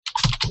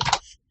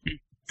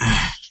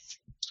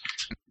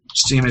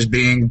 Steam is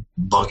being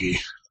buggy,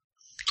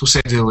 to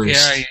say the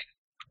least.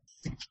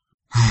 Yeah.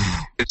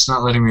 It's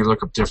not letting me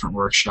look up different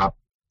workshop.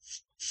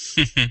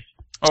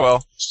 Oh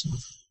well,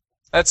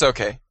 that's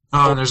okay.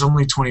 Oh, there's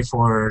only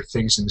 24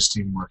 things in the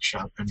Steam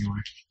Workshop anyway,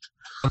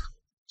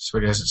 so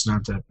I guess it's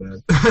not that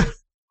bad.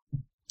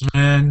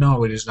 And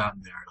no, it is not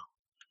in there at all.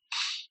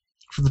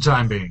 For the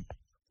time being.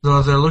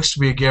 Though there looks to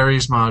be a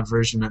Gary's Mod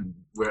version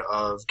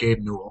of Gabe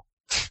Newell.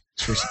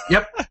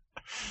 Yep.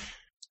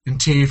 In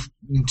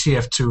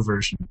TF2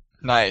 version.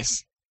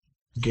 Nice.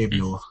 Gabe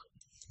Newell.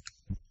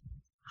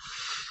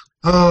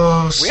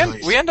 Oh,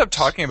 we end up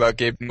talking about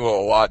Gabe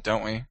Newell a lot,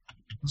 don't we? I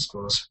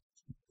suppose.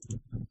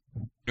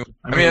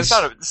 I mean, it's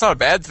not a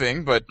bad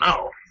thing, but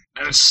no,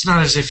 it's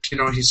not as if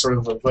he's sort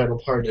of a vital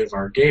part of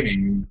our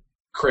gaming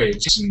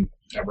craze and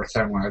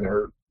everything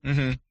either.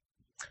 Mm-hmm.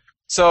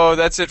 So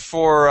that's it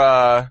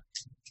for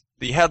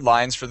the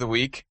headlines for the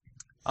week.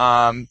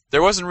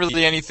 There wasn't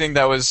really anything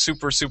that was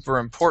super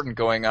important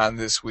going on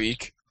this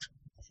week.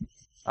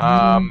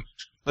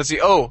 Let's see.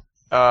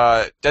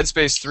 Dead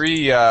Space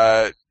 3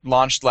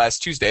 launched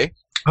last Tuesday.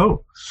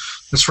 Oh,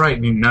 that's right.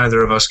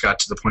 Neither of us got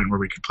to the point where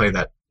we could play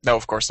that. No,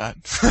 of course not.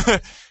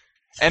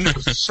 And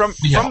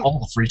we have all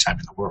the free time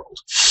in the world.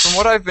 From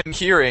what I've been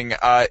hearing,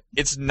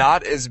 it's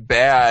not as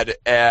bad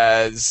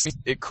as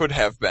it could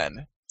have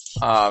been.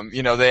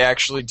 They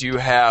actually do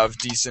have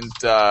decent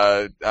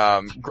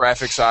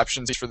graphics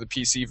options for the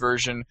PC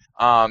version.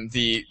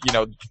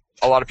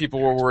 A lot of people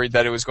were worried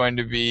that it was going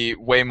to be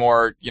way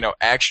more,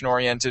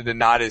 action-oriented and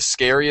not as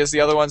scary as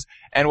the other ones.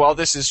 And while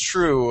this is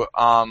true,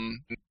 a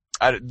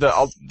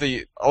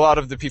lot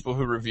of the people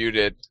who reviewed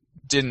it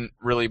didn't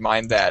really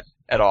mind that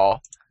at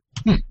all.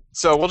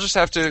 So we'll just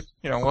have to,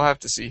 we'll have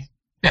to see.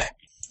 Yeah.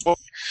 Well,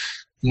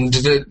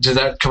 did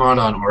that come out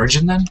on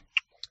Origin then?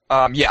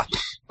 Yeah.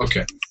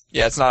 Okay.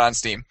 Yeah, it's not on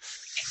Steam.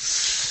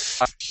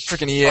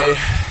 Freaking EA.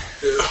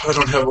 I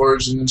don't have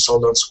Origin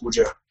installed on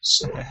Skuja,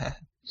 so.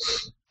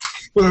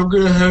 But I'm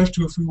gonna have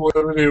to if we want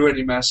to do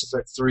any Mass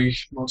Effect 3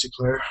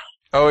 multiplayer.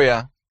 Oh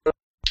yeah.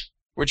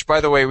 Which,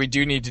 by the way, we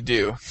do need to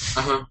do.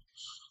 Uh-huh.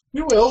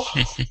 We will.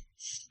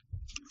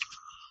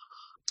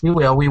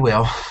 We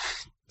will.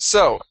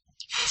 So,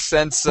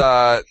 since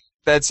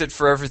that's it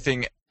for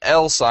everything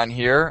else on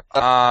here,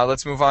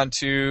 let's move on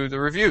to the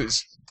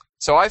reviews.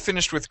 So I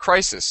finished with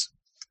Crysis.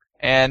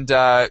 And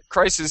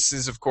Crysis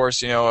is, of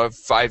course, a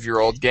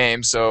 5-year-old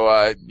game, so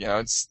it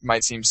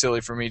might seem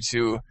silly for me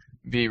to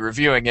be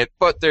reviewing it,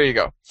 but there you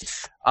go.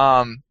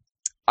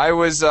 I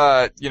was,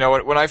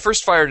 when I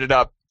first fired it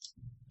up,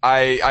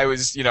 I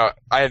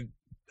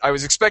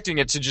was expecting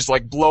it to just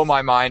blow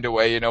my mind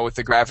away, with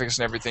the graphics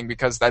and everything,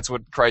 because that's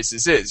what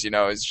Crysis is,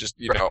 it's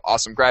just,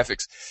 awesome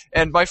graphics.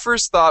 And my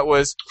first thought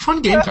was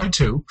fun gameplay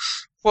too.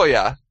 Well,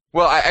 yeah.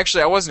 Well, I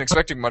wasn't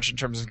expecting much in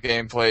terms of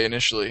gameplay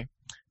initially.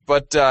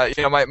 But,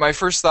 my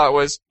first thought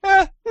was,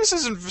 this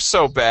isn't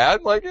so bad.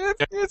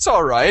 It's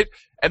alright.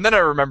 And then I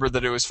remembered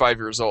that it was 5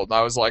 years old, and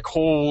I was like,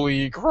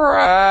 holy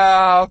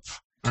crap!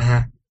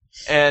 Uh-huh.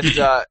 And,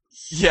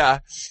 yeah.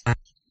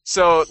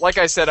 So, like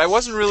I said, I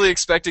wasn't really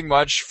expecting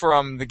much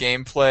from the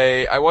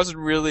gameplay. I wasn't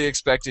really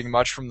expecting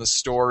much from the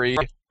story.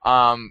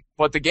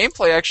 But the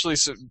gameplay actually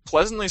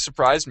pleasantly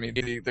surprised me.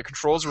 The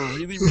controls were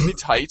really, really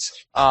tight.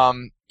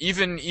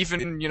 Even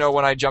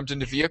when I jumped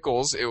into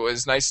vehicles, it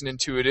was nice and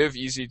intuitive,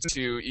 easy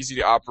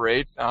to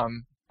operate.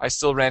 I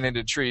still ran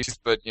into trees,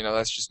 but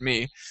that's just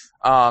me.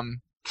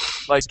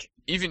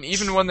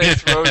 Even when they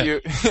throw you,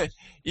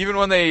 even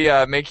when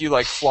they make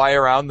you fly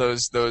around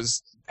those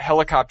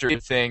helicopter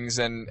things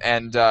and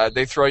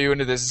they throw you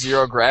into this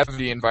zero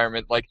gravity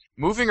environment,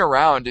 moving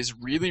around is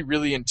really,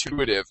 really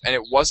intuitive, and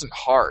it wasn't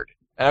hard.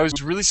 And I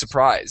was really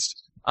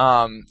surprised.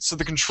 So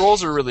the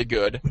controls are really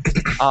good.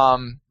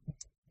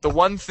 The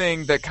one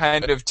thing that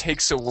kind of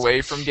takes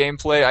away from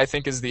gameplay, I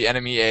think, is the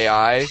enemy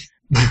AI,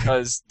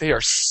 because they are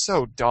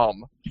so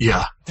dumb.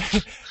 Yeah.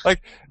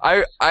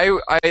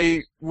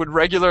 I would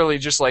regularly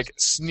just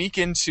sneak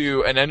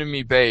into an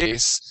enemy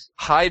base,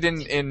 hide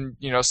in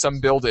some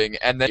building,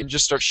 and then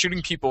just start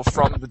shooting people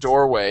from the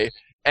doorway.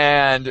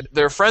 And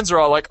their friends are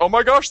all like, "Oh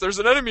my gosh, there's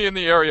an enemy in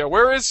the area.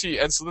 Where is he?"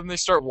 And so then they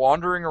start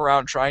wandering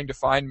around trying to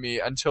find me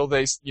until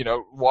they,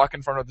 walk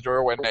in front of the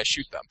doorway and I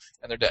shoot them,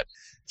 and they're dead.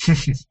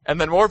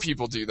 And then more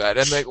people do that,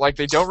 and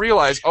they don't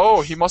realize,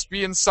 oh, he must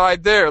be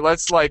inside there.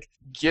 Let's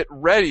get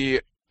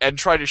ready and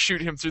try to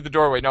shoot him through the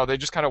doorway. No, they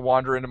just kind of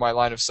wander into my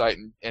line of sight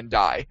and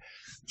die.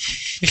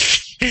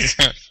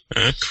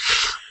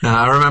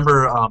 Now, I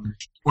remember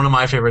one of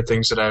my favorite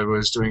things that I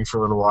was doing for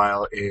a little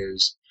while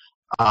is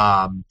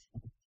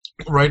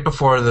right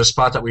before the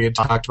spot that we had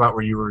talked about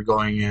where you were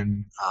going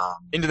in...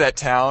 Into that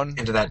town?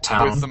 Into that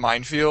town. With the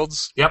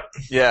minefields? Yep.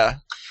 Yeah.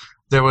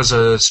 There was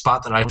a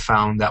spot that I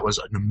found that was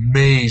an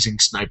amazing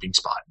sniping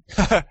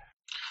spot.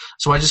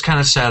 So I just kind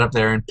of sat up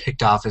there and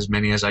picked off as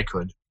many as I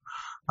could.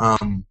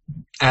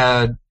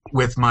 And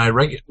with my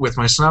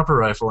sniper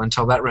rifle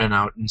until that ran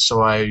out, and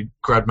so I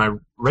grabbed my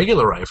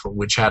regular rifle,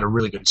 which had a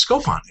really good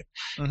scope on it.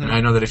 Mm-hmm. And I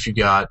know that if you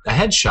got a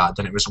headshot,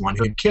 then it was one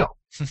hit kill.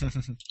 So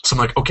I'm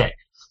like, okay,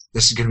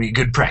 this is going to be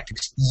good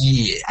practice.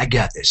 Yeah, I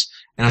got this.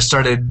 And I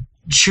started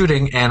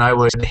shooting, and I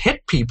would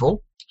hit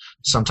people,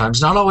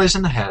 sometimes not always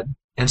in the head.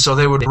 And so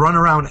they would run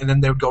around, and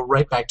then they would go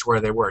right back to where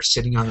they were,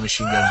 sitting on the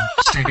machine gun,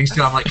 standing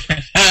still. I'm like,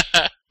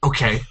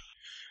 okay.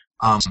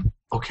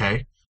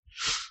 Okay.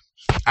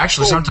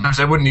 Actually, sometimes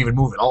they wouldn't even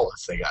move at all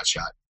if they got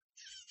shot.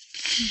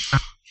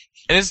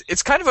 And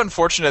it's kind of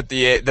unfortunate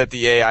that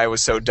the AI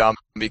was so dumb,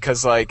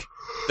 because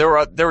there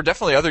were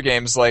definitely other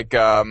games like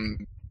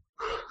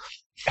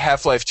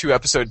Half-Life 2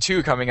 Episode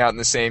 2 coming out in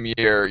the same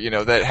year,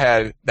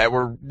 that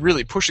were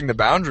really pushing the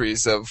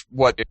boundaries of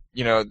what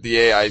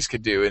the AIs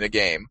could do in a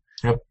game.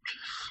 Yep.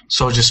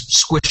 So just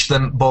squish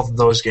both of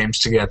those games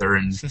together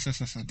and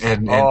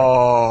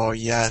oh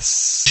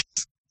yes,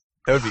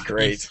 that would be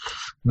great.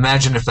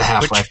 Imagine if the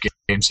Half-Life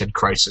games had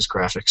Crysis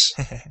graphics.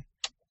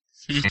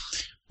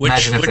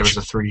 Imagine if there was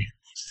a 3.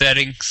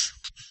 Settings.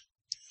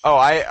 Oh,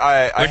 I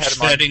Which had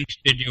them settings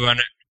did you run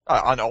it?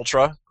 On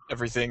Ultra,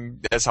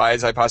 everything as high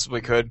as I possibly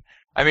could.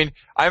 I mean,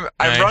 I'm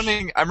Nice.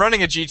 running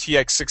a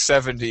GTX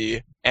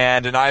 670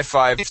 and an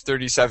i5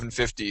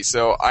 3750,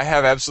 so I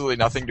have absolutely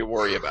nothing to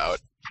worry about.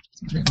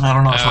 I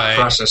don't know if my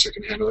processor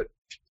can handle it.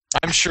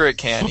 I'm sure it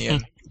can,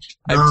 Ian.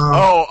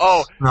 No.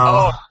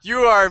 Oh, you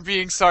are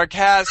being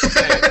sarcastic.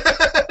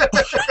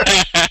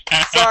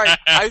 Sorry,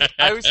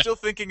 I was still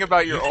thinking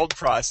about your old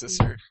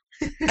processor.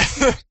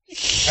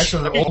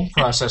 Actually, the old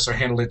processor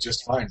handled it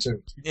just fine,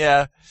 too.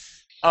 Yeah.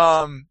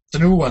 The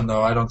new one,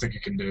 though, I don't think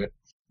it can do it.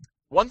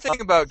 One thing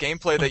about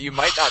gameplay that you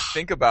might not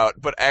think about,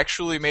 but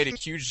actually made a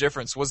huge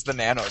difference, was the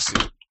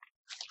nanosuit.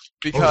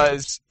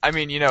 Because,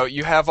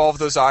 you have all of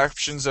those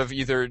options of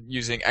either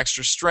using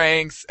extra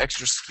strength,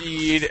 extra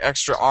speed,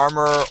 extra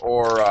armor,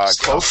 or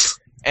cloak.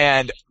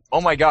 And, oh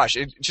my gosh,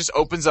 it just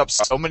opens up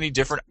so many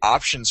different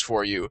options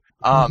for you.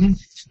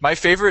 My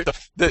favorite,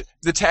 the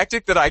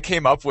tactic that I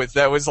came up with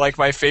that was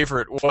my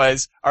favorite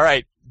was,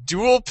 alright,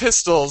 dual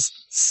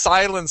pistols,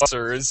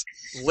 silencers,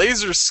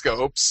 laser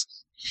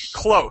scopes,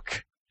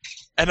 cloak.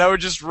 And I would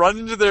just run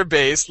into their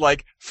base,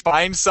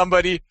 find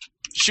somebody,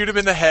 shoot him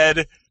in the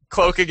head,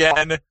 cloak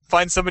again,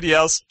 find somebody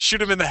else,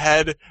 shoot him in the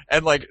head,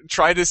 and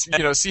try to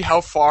see how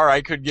far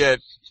I could get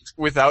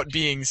without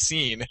being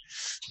seen.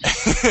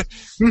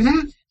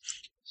 Mm-hmm.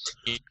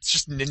 It's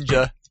just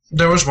ninja.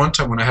 There was one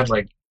time when I had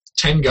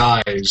 10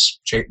 guys,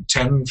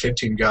 10,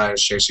 15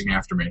 guys chasing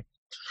after me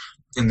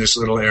in this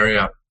little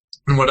area.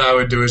 And what I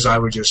would do is I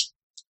would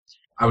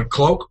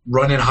cloak,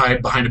 run and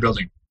hide behind a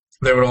building.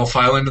 They would all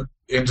file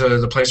into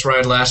the place where I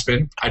had last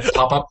been. I'd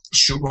pop up,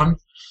 shoot one,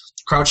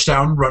 crouch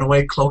down, run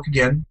away, cloak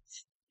again.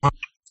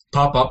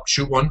 Pop up,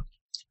 shoot one,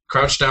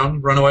 crouch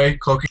down, run away,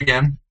 cloak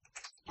again.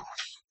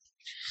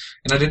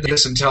 And I did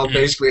this until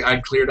basically I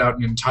cleared out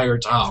an entire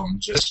town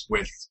just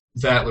with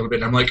that little bit.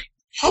 And I'm like,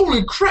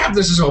 holy crap,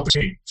 this is OP.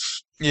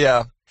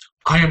 Yeah.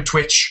 I am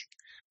Twitch.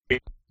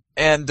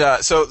 And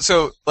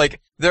so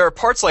there are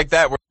parts like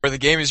that where the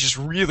game is just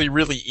really,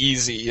 really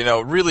easy,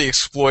 really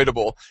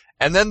exploitable.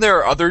 And then there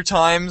are other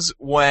times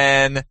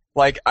when,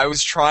 I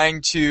was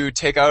trying to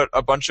take out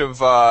a bunch of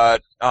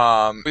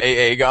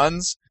AA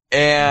guns,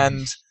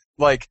 and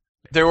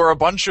there were a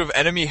bunch of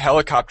enemy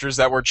helicopters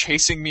that were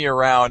chasing me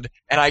around,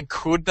 and I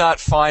could not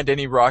find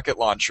any rocket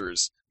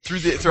launchers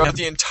throughout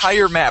the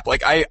entire map.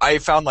 I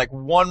found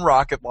one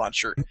rocket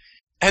launcher.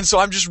 And so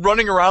I'm just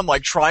running around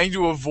trying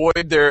to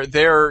avoid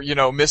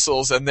their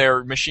missiles and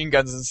their machine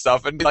guns and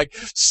stuff, and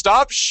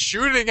stop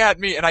shooting at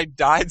me. And I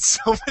died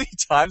so many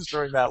times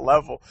during that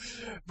level.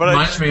 But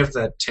reminds me of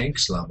that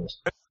tanks level,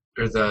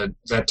 or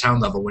that town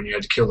level when you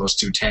had to kill those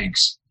 2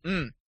 tanks.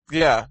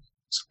 Yeah.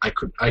 I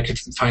could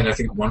find, I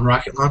think, 1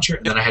 rocket launcher,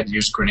 and then I had to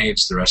use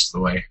grenades the rest of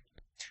the way.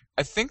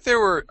 I think there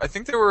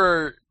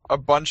were a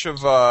bunch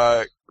of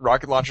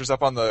rocket launchers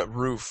up on the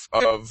roof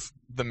of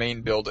the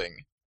main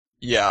building.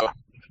 Yeah.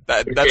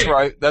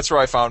 That's where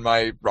I found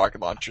my rocket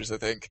launchers, I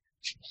think.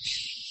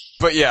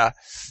 But yeah.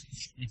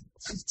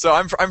 So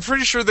I'm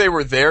pretty sure they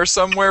were there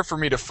somewhere for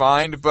me to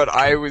find, but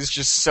I was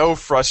just so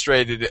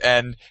frustrated,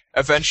 and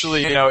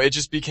eventually, it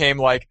just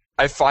became I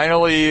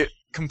finally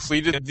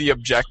completed the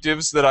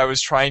objectives that I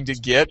was trying to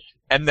get,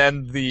 and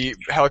then the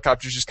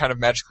helicopters just kind of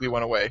magically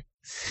went away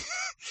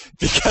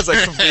because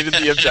I completed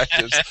the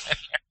objectives.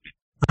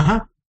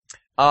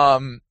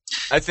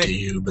 I think. Do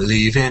you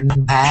believe in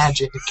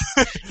magic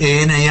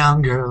in a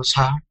young girl's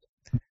heart?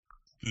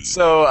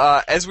 So,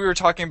 as we were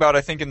talking about,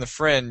 I think in the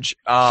Fringe,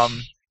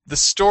 the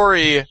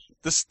story.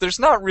 There's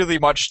not really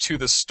much to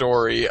the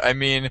story. I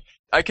mean,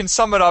 I can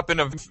sum it up in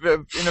a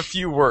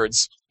few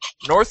words: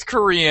 North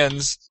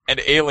Koreans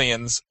and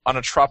aliens on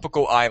a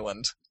tropical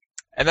island.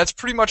 And that's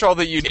pretty much all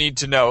that you need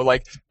to know.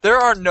 Like, there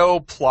are no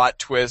plot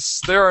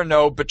twists, there are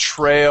no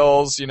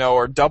betrayals,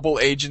 or double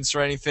agents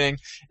or anything.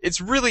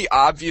 It's really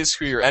obvious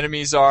who your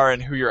enemies are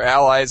and who your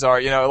allies are,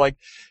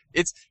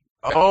 it's,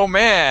 oh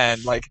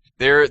man, like,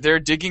 they're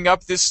digging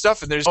up this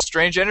stuff and there's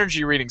strange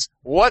energy readings.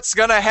 What's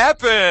gonna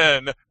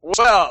happen?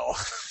 Well,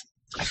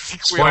 I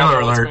think we all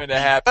know what's going to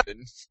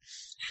happen.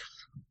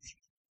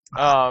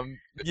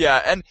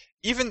 Yeah, and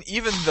even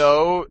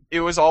though it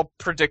was all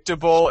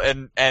predictable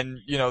and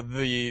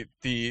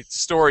the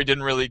story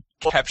didn't really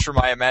capture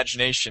my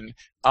imagination,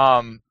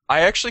 I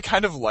actually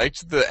kind of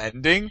liked the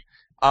ending.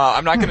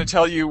 I'm not going to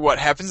tell you what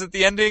happens at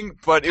the ending,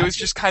 but it was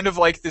just kind of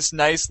like this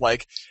nice,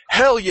 like,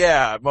 hell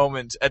yeah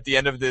moment at the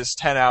end of this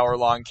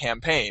 10-hour-long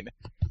campaign.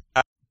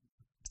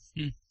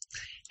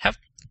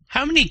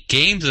 How many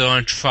games are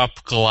on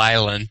Tropical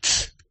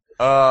Island?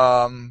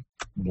 Lots.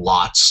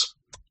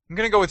 I'm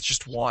going to go with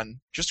just one.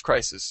 Just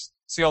Crysis.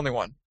 It's the only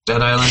one.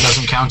 Dead Island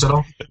doesn't count at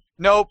all?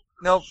 Nope.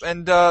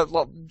 And,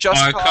 Just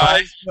Far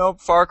Cry?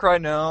 Nope. Far Cry,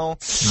 no.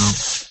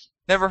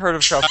 Never heard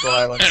of Tropical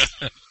Island.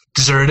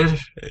 Deserted?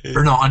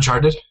 Or no,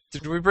 Uncharted?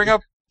 Did we bring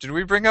up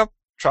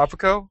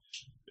Tropico?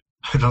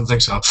 I don't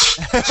think so.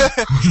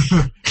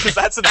 Because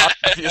that's an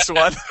obvious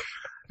one.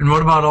 And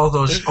what about all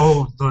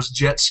those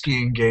jet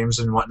skiing games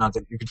and whatnot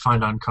that you could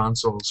find on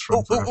consoles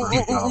from forever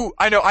ago?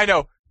 I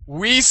know.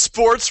 Wii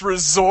Sports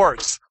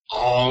Resort.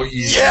 Oh,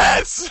 yeah.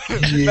 Yes!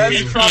 Yeah.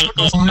 Best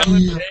tropical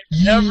game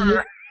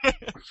ever.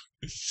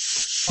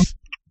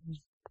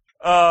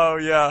 Oh,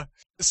 yeah.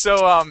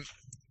 So,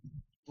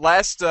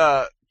 last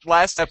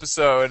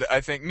episode, I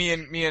think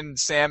me and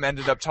Sam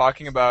ended up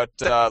talking about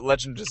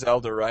Legend of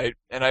Zelda, right?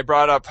 And I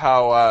brought up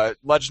how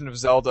Legend of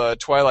Zelda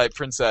Twilight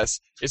Princess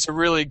is a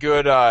really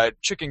good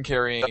chicken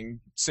carrying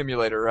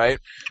simulator, right?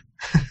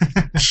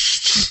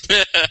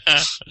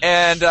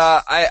 And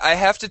I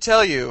have to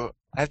tell you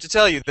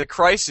that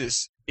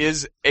Crysis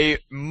is a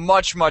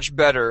much, much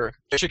better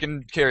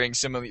chicken carrying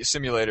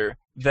simulator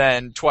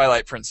than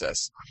Twilight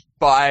Princess.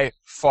 By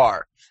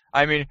far.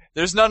 I mean,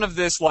 there's none of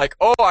this like,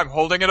 oh, I'm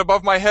holding it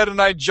above my head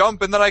and I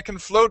jump and then I can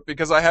float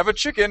because I have a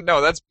chicken.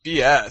 No, that's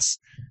BS.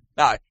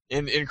 Nah,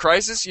 in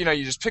Crysis, you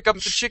just pick up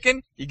the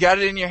chicken, you got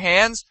it in your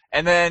hands,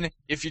 and then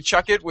if you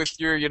chuck it with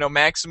your,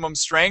 maximum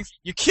strength,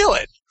 you kill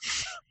it.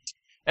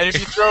 And if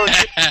you throw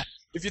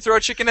a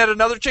chicken at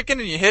another chicken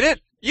and you hit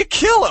it, you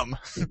kill them.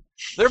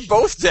 They're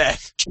both dead.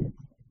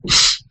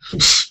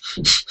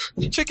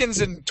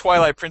 Chickens in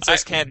Twilight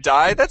Princess can't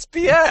die. That's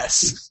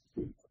BS.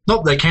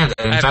 Nope, they can't.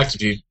 In fact,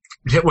 if you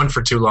hit one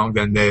for too long,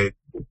 then the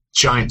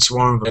giant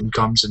swarm of them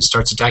comes and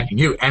starts attacking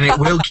you, and it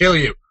will kill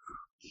you.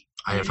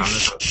 I have found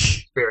this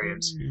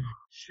experience.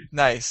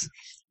 Nice.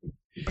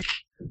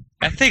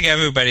 I think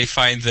everybody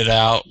finds it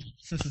out.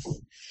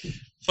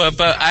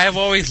 But I have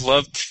always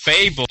loved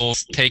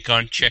Fable's take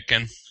on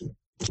chicken.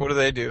 What do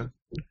they do?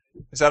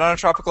 Is that on a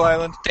tropical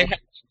island?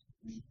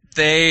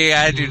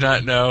 I do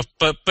not know,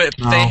 but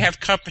No. they have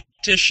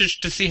competitions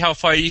to see how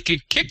far you can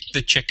kick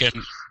the chicken.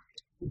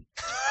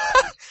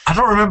 I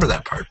don't remember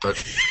that part,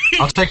 but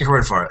I'll take your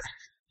word for it.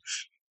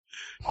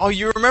 Oh,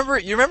 you remember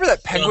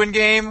that penguin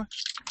game?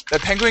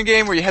 That penguin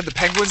game where you had the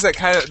penguins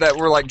that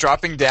were like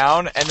dropping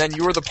down, and then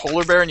you were the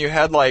polar bear and you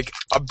had like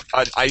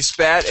an ice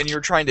bat and you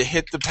were trying to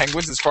hit the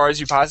penguins as far as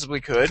you possibly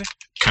could?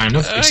 Kind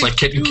of. It's like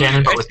Kitten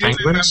Cannon, but with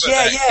penguins.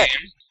 Yeah.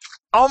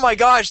 Oh my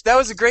gosh, that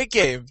was a great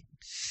game.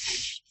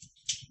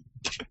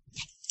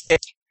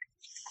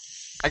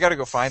 I gotta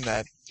go find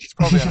that. It's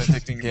probably on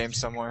Addicting Games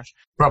somewhere.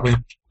 Probably.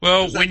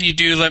 Well, when you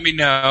do, let me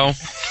know.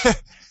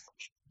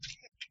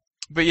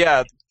 But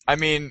yeah, I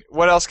mean,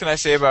 what else can I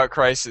say about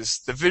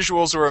Crysis? The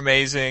visuals were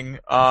amazing.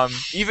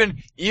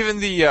 Even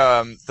the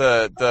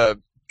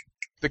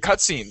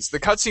cutscenes. The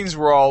cutscenes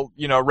were all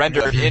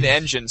rendered in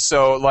engine,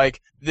 so like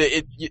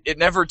it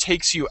never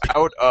takes you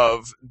out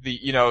of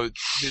the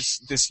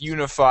this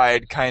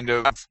unified kind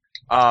of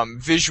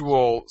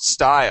visual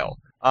style.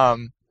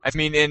 I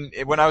mean,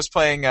 when I was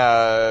playing,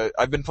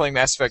 I've been playing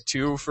Mass Effect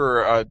 2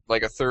 for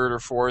like a third or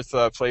fourth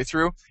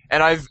playthrough,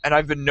 and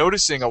I've been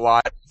noticing a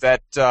lot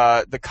that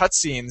the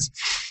cutscenes,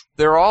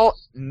 they're all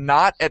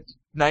not at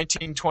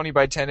 1920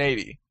 by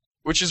 1080,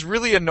 which is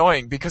really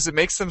annoying because it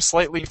makes them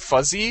slightly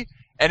fuzzy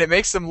and it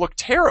makes them look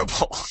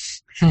terrible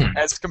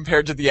as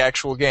compared to the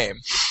actual game.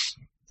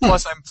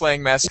 Plus, I'm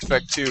playing Mass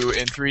Effect 2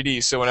 in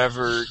 3D, so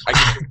whenever I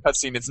get to the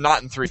cutscene, it's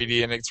not in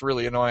 3D, and it's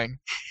really annoying.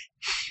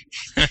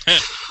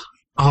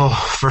 Oh,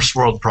 first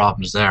world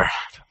problems there.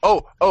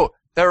 Oh,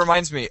 that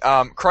reminds me.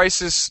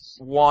 Crysis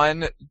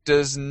 1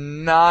 does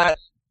not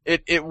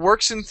it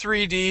works in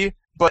 3D,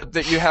 but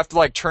that you have to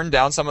like turn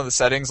down some of the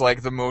settings,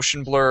 like the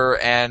motion blur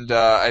and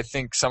I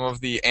think some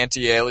of the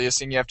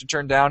anti-aliasing you have to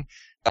turn down.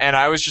 And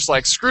I was just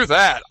like, screw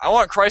that! I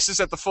want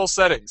Crysis at the full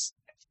settings.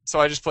 So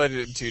I just played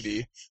it in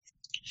 2D.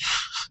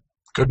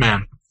 Good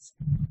man.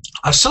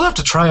 I still have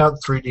to try out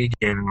 3D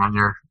gaming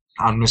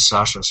on Miss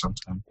Sasha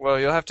sometime. Well,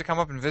 you'll have to come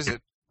up and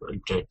visit.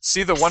 Okay.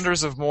 See the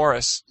wonders of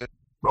Morris.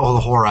 Oh,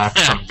 the horror! I have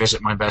to come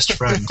visit my best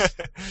friend.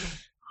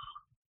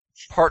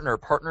 Partner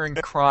in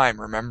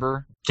crime,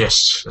 remember?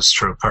 Yes, that's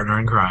true. Partner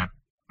in crime.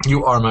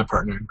 You are my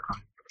partner in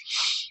crime.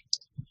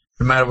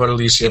 No matter what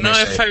Alicia may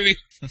say.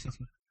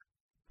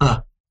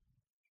 What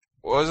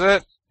was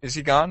it? Is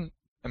he gone?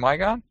 Am I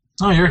gone?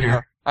 Oh, you're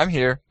here. I'm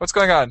here. What's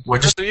going on?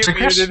 What just Are you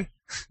muted?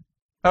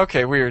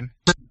 Okay, weird.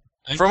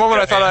 For a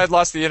moment, I thought I had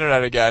lost the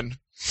internet again.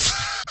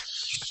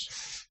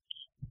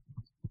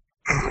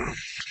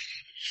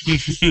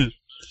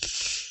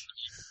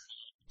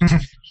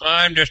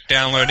 I'm just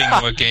downloading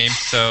more games,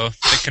 so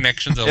the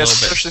connection's a little bit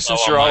especially slow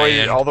since on you're my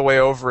end. all the way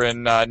over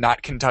in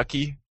not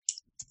Kentucky.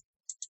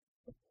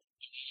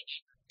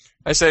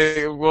 I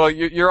say, well,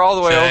 you're all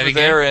the way Say that over again?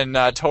 there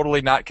in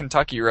totally not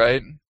Kentucky,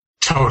 right?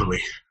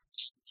 Totally.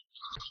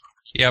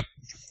 Yep,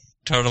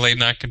 totally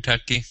not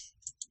Kentucky.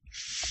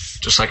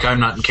 Just like I'm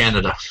not in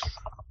Canada.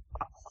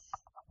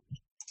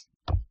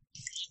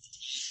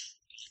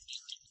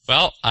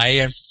 Well, I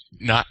am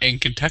not in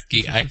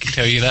Kentucky. I can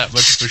tell you that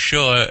much for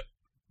sure.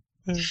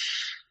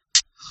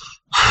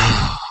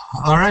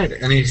 All right.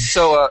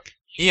 So,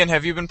 Ian,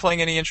 have you been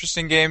playing any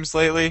interesting games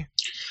lately?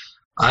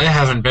 I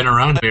haven't been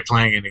around to be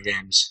playing any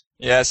games.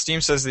 Yeah, Steam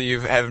says that you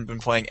haven't been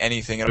playing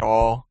anything at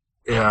all.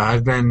 Yeah,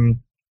 I've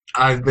been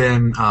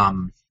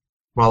gone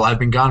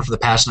for the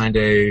past 9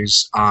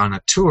 days on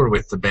a tour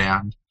with the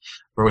band,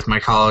 or with my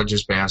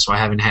college's band, so I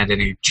haven't had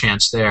any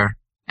chance there.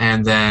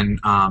 And then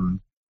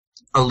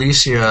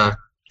Alicia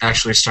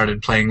actually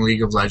started playing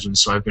League of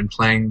Legends, so I've been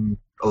playing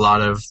a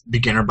lot of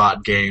beginner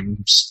bot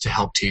games to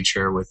help teach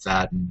her with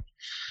that, and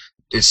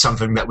it's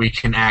something that we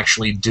can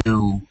actually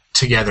do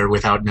together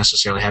without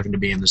necessarily having to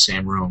be in the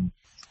same room.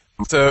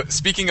 So,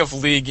 speaking of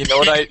League, you know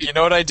what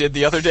I did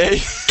the other day?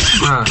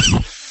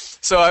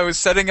 So I was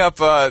setting up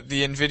the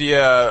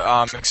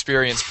NVIDIA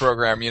Experience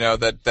program,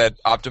 that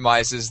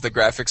optimizes the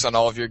graphics on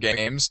all of your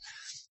games.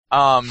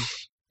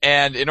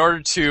 And in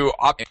order to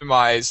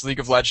optimize League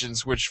of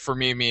Legends, which for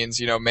me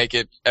means, make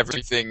it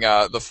everything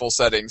the full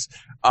settings,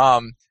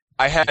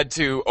 I had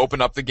to open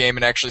up the game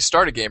and actually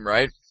start a game,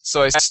 right?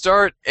 So I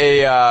start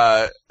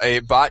a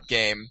bot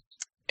game,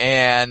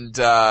 and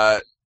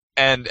then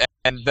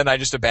I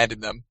just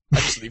abandon them. I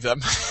just leave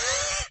them.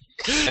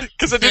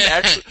 Because I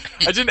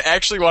didn't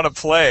actually want to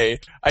play.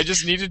 I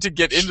just needed to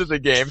get into the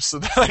game so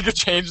that I could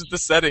change the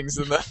settings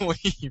and then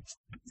leave.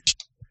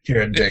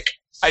 You're a dick.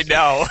 I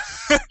know.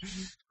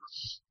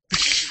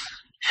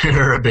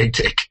 You're a big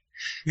dick.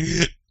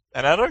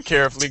 And I don't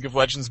care if League of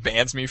Legends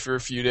bans me for a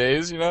few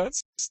days,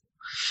 it's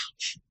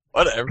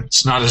whatever.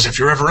 It's not as if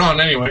you're ever on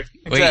anyway.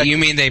 Wait, Exactly. you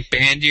mean they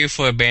banned you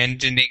for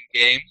abandoning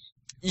game?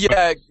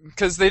 Yeah,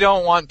 because they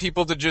don't want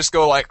people to just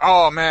go like,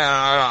 oh man,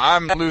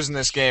 I'm losing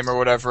this game or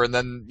whatever, and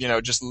then,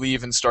 just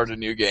leave and start a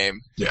new game.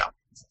 Yeah.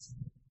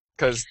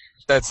 Because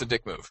that's a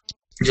dick move.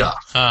 Yeah.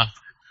 Huh.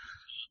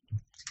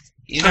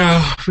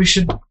 I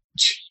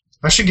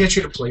should get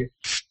you to play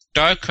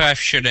StarCraft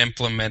should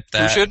implement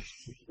that. Who should?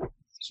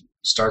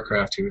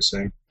 StarCraft, he was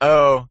saying.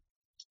 Oh.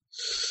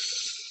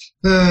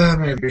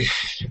 Maybe.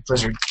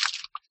 Blizzard.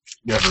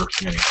 Never.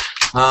 Anyway.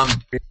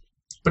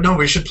 But no,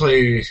 we should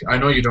play. I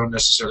know you don't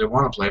necessarily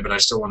want to play, but I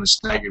still want to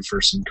snag you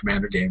for some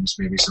Commander games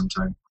maybe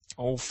sometime.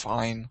 Oh,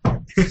 fine.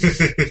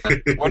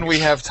 When we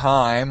have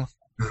time.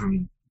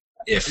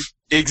 If.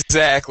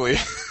 Exactly.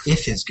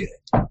 If is good.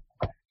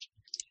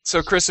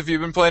 So, Chris, have you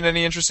been playing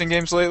any interesting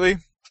games lately?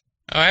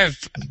 I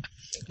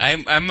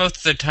most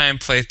of the time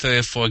play 3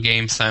 or 4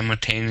 games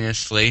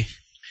simultaneously.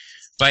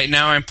 Right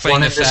now I'm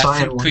playing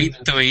Assassin's Creed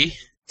 3.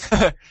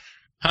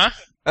 Huh?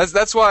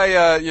 That's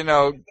why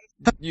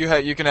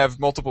you can have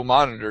multiple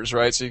monitors,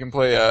 right? So you can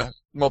play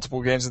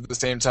multiple games at the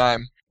same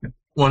time.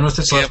 One with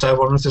his left eye,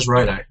 one with his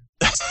right eye.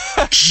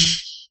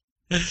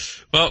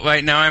 Well,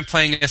 right now I'm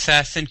playing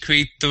Assassin's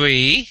Creed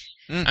 3.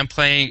 I'm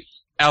playing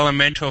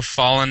Elemental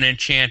Fallen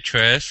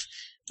Enchantress.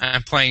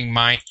 I'm playing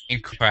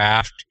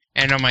Minecraft.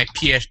 And on my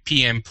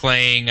PSP I'm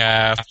playing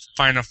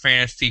Final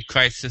Fantasy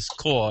Crisis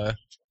Core.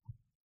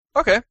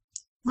 Okay.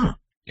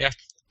 Yeah.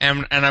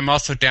 And I'm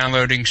also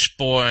downloading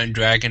Spore and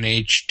Dragon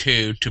Age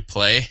 2 to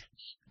play.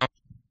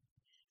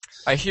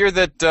 I hear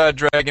that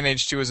Dragon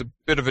Age 2 is a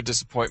bit of a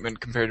disappointment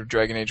compared to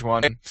Dragon Age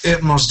 1.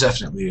 It most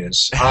definitely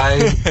is.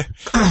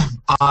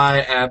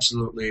 I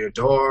absolutely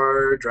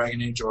adore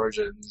Dragon Age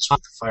Origins with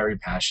a fiery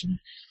passion.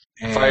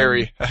 And,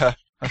 Fiery.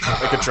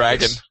 Like a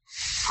dragon.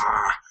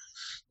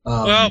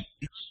 Well,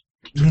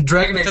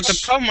 Dragon Age...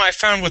 the problem I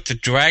found with the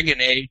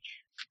Dragon Age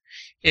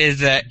is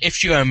that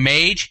if you're a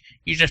mage,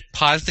 you just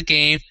pause the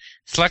game,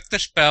 select the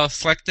spell,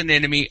 select an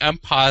enemy,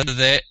 unpause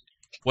it,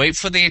 wait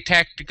for the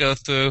attack to go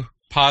through,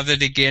 pause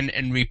it again,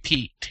 and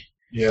repeat.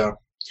 Yeah.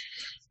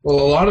 Well,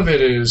 a lot of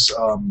it is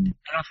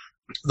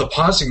the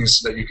pausing is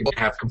so that you can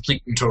have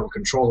complete and total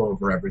control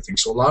over everything.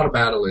 So a lot of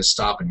battle is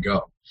stop and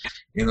go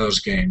in those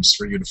games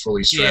for you to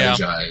fully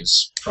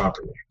strategize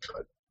properly.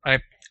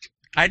 But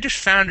I just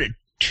found it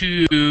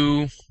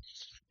too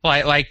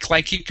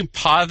like you can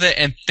pause it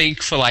and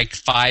think for like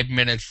 5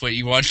 minutes what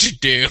you want to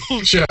do.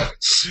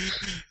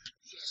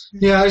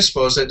 Yeah, I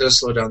suppose that does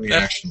slow down the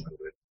action a little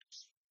bit.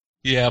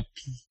 Yep.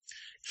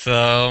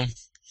 So,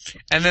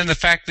 and then the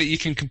fact that you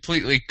can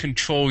completely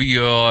control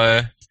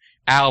your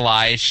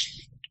allies.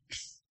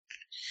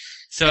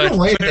 So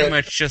it's pretty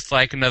much just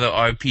like another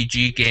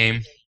RPG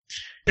game.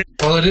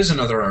 Well, it is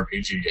another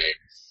RPG game.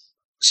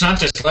 It's not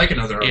just like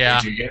another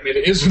RPG game.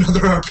 It is another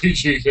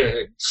RPG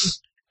game.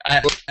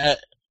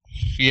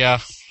 Yeah,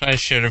 I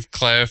should have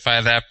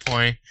clarified that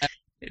point.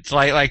 It's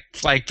like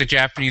the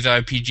Japanese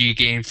RPG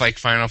games like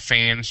Final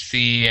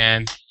Fantasy,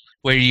 and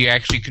where you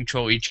actually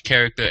control each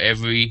character,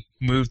 every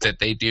move that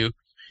they do.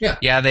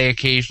 Yeah, they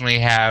occasionally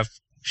have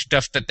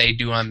stuff that they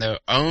do on their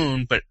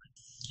own, but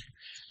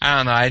I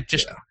don't know. I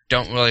just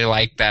don't really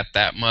like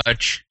that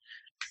much.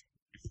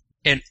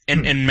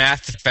 In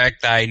Mass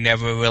Effect, I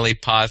never really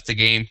paused the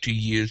game to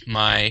use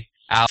my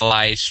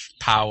allies'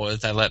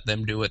 powers. I let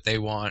them do what they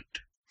want.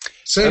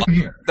 Same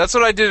here. That's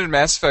what I did in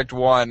Mass Effect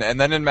 1, and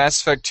then in Mass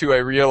Effect 2 I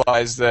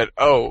realized that,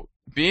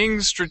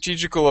 being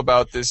strategical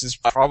about this is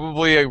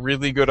probably a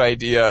really good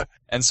idea,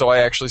 and so I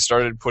actually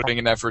started putting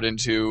an effort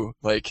into,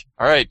 like,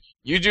 alright,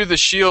 you do the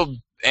shield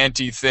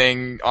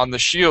anti-thing on the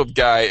shield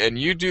guy, and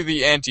you do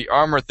the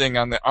anti-armor thing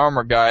on the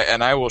armor guy,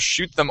 and I will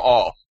shoot them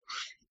all.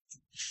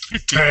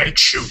 And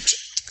shoot.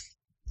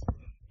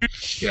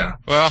 Yeah.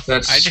 Well,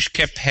 I just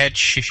kept head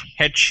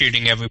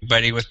shooting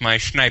everybody with my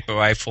sniper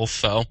rifle,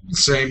 so...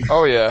 Same.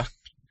 Oh, yeah.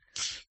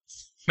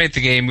 Made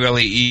the game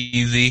really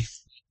easy.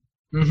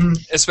 Mm-hmm.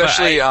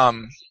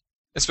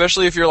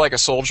 Especially if you're like a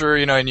soldier,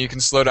 and you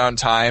can slow down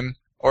time,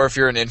 or if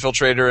you're an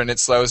infiltrator and it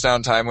slows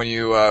down time when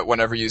you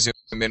whenever you zoom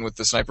in with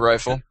the sniper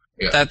rifle.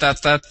 Yeah.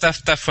 That's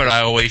what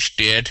I always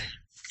did.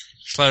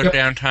 Slow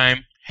down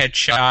time,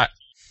 headshot.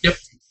 Yep.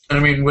 And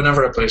I mean,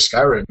 whenever I play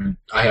Skyrim,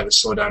 I have it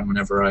slow down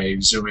whenever I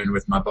zoom in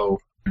with my bow.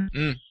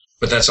 Mm.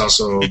 But that's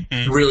also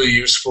really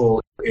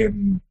useful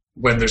when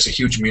there's a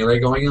huge melee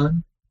going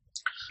on,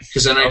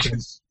 because then I can.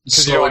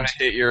 Because you don't want to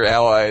hit your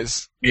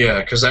allies.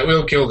 Yeah, because that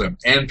will kill them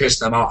and piss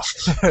them off.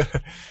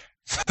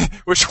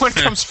 Which one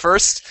comes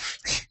first?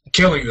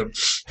 Killing them.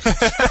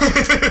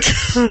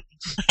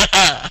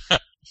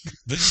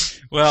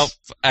 Well,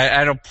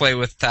 I don't play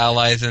with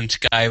allies in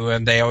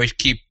Skyrim. They always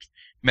keep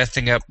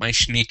messing up my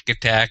sneak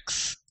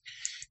attacks.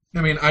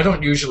 I mean, I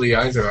don't usually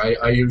either.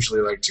 I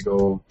usually like to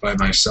go by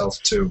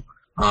myself, too.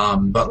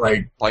 But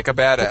like a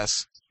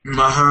badass.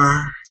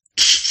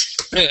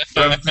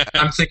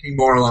 I'm thinking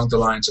more along the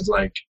lines of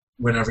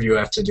whenever you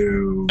have to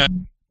do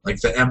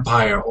the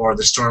Empire or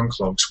the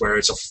Stormcloaks, where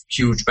it's a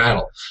huge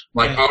battle.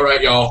 I'm all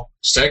right, y'all,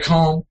 stay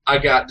calm. I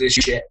got this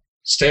shit.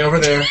 Stay over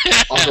there.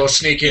 I'll go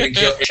sneak in and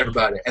kill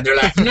everybody. And they're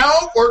like, no,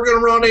 we're gonna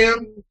run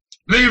in.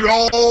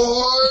 Leroy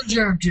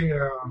Jenkins.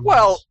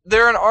 Well,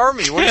 they're an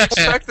army. What do you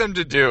expect them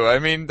to do? I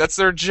mean, that's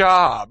their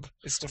job.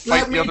 Is to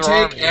fight the other army.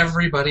 Let me take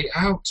everybody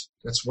out.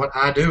 That's what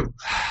I do.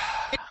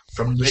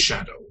 From the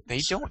shadow. They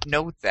don't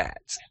know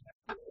that.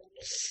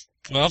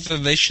 Well,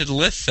 then they should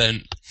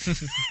listen.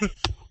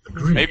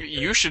 Maybe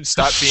you should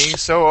stop being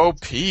so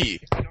OP.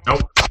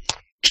 Nope.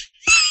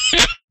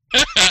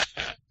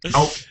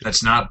 Nope,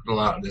 that's not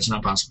allowed. That's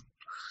not possible.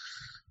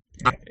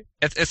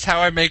 It's how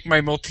I make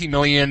my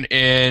multi-million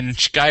in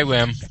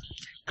Skyrim.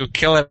 Go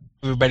kill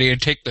everybody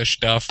and take their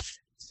stuff.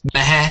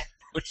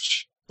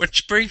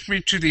 Which brings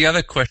me to the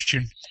other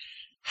question.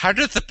 How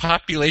does the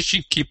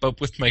population keep up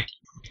with my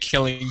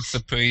killing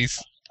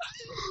sprees?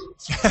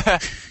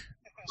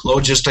 Low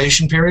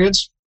gestation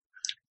periods?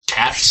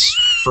 Cats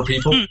for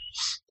people?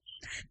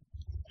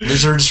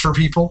 Lizards for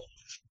people?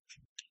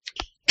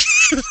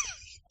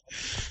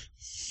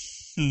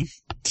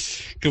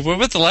 When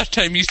was the last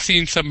time you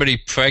seen somebody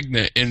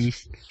pregnant in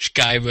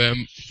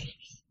Skyrim?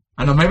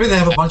 I know, maybe they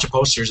have a bunch of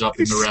posters up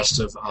in the rest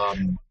of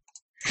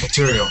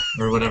material,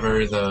 or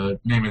whatever the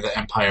name of the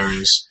empire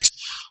is.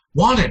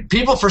 Wanted!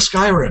 People for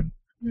Skyrim!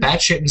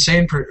 Batshit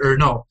insane,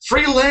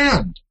 free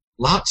land!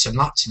 Lots and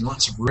lots and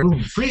lots of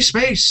room. Free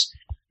space!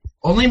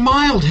 Only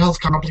mild health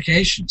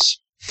complications.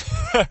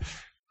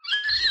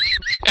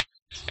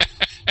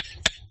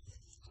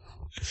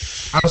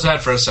 How's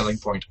that for a selling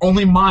point?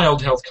 Only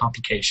mild health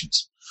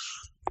complications.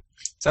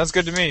 Sounds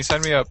good to me.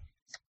 Sign me up.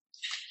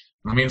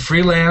 I mean,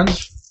 free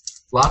land,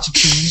 lots of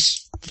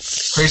cheese,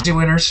 crazy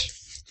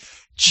winners.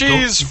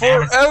 Cheese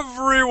for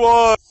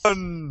everyone!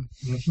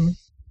 Mm-hmm.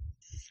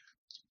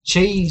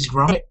 Cheese,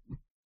 grommet.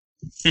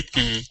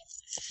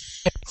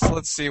 So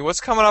let's see.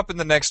 What's coming up in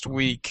the next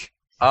week?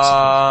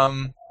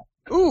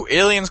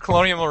 Aliens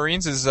Colonial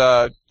Marines is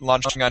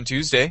launching on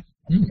Tuesday.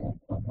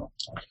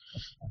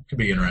 Could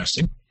be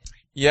interesting.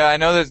 Yeah, I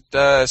know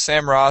that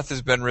Sam Roth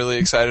has been really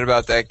excited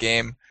about that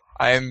game.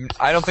 I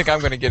don't think I'm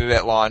going to get it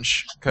at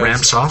launch.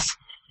 Ramsoff?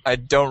 I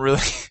don't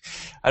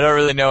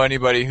really know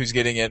anybody who's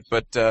getting it,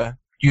 but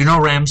You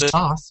know Ram's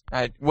Toth.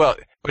 Well,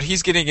 but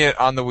he's getting it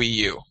on the Wii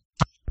U.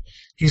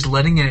 He's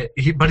letting it,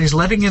 he's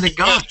letting it at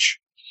Gotch.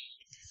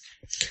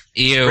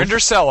 Ew.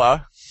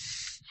 Rindersella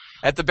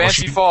at the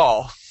Banshee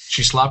Fall.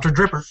 She slopped her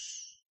dripper.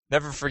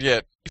 Never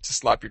forget to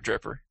slop your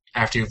dripper.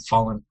 After you've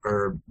fallen,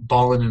 or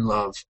ballen in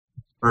love.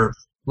 Or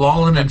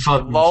lollen and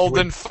fub. Lulled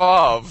and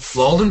fub.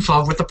 Lulled and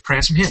fub with the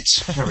Pransome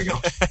Hits. There we go.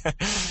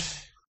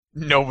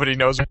 Nobody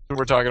knows what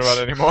we're talking about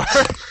anymore.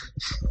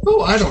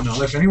 Oh, I don't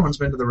know. If anyone's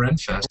been to the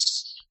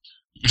Renfest.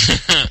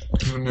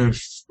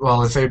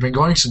 If they've been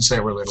going since they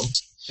were little.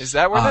 Is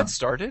that where that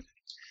started?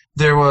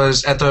 There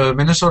was, at the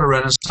Minnesota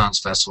Renaissance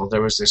Festival,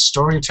 there was this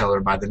storyteller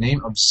by the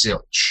name of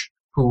Zilch,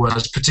 who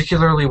was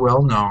particularly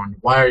well known.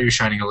 Why are you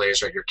shining a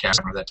laser at your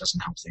camera? That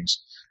doesn't help things.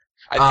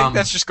 I think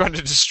that's just going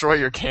to destroy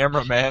your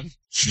camera, man.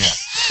 Yeah.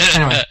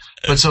 Anyway,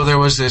 but so there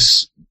was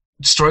this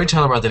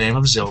storyteller by the name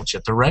of Zilch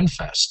at the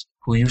Renfest,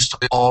 who used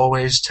to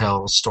always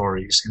tell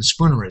stories in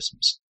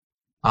spoonerisms.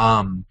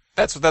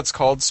 That's what that's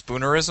called,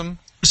 spoonerism?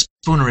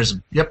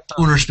 Spoonerism. Yep,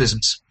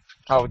 spoonerisms.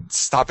 Oh,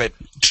 stop it.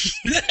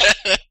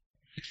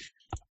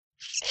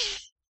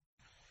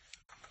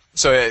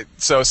 So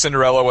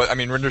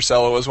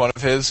Rindersella was one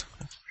of his?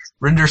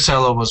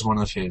 Rindersella was one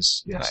of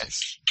his, yes.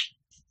 Nice.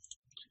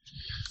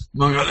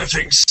 Among other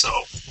things, so.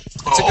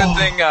 It's a good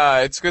thing.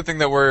 It's a good thing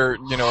that we're,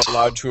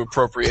 allowed to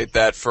appropriate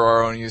that for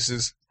our own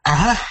uses.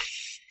 I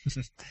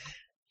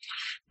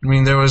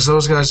mean, there was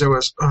those guys. There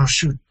was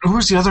who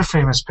was the other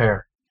famous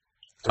pair?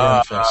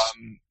 At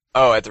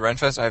the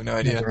Renfest, I have no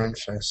idea. At the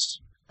Renfest,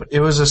 but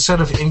it was a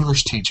set of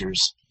English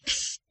teachers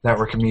that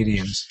were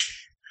comedians.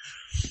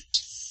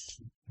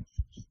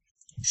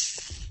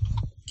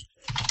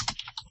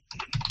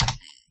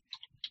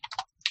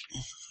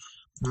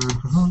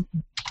 Mm-hmm.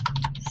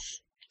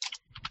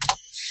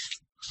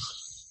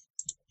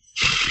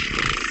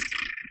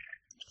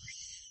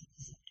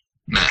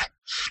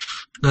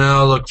 No,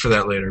 I'll look for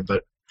that later,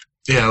 but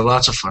yeah,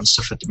 lots of fun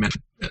stuff at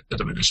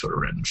the Minnesota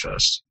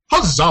Renfest.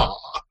 Huzzah!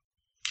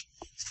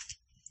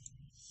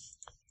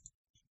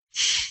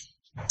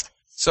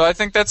 So I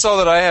think that's all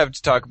that I have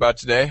to talk about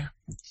today.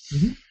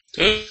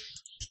 Mm-hmm.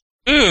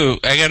 Ooh,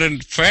 I got a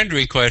friend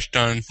request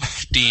on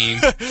Steam.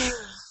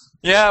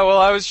 Yeah, well,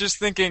 I was just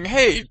thinking,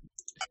 hey,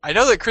 I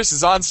know that Chris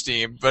is on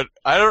Steam, but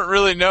I don't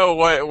really know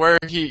where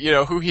he,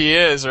 who he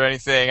is or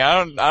anything.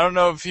 I don't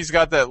know if he's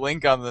got that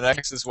link on the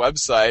Nexus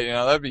website.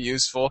 That'd be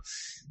useful.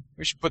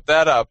 We should put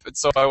that up. And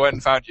so I went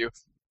and found you.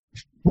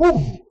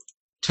 Woo!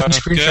 10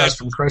 screenshots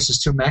from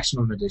Crysis 2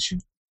 Maximum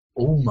Edition.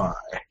 Oh my!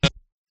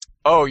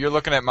 Oh, you're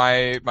looking at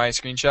my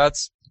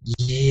screenshots?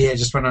 Yeah, I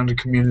just went on to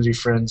Community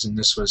Friends, and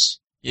this was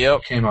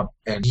came up,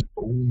 and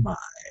oh my!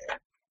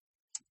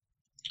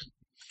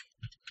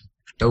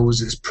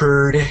 Those is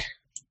pretty.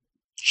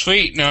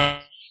 Sweet,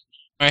 now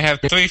I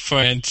have 3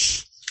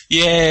 friends.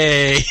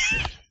 Yay!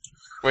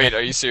 Wait,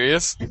 are you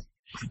serious?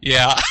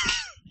 Yeah.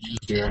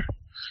 Here,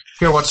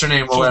 what's her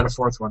name? We'll add a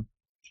 4th one.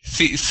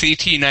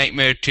 CT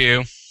Nightmare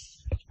 2.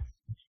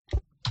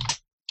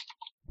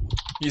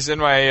 He's in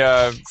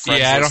my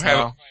friends list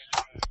now.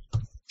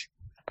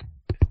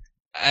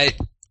 I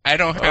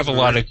don't have a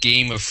lot of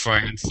gamer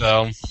friends,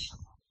 so.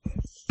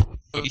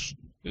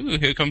 Ooh,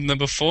 here comes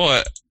number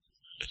 4.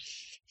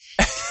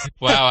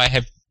 Wow, I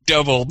have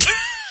doubled.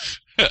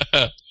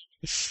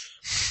 This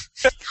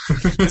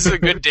is a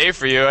good day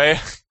for you, eh?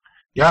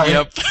 Yeah.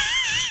 Yep.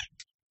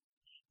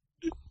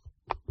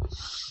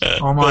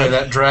 Oh my,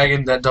 that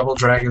double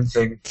dragon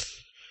thing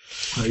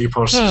that you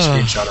posted a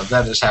screenshot of,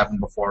 that has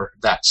happened before.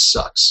 That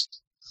sucks.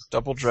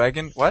 Double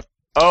dragon? What?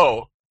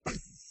 Oh.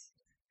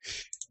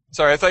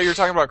 Sorry, I thought you were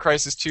talking about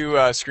Crysis 2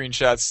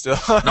 screenshots still.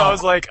 No. I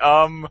was like,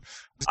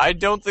 I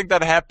don't think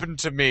that happened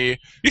to me.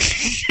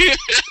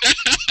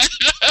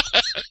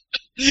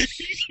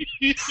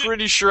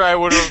 Pretty sure I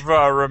would have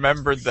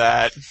remembered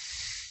that.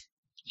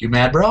 You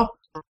mad, bro?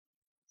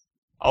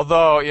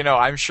 Although,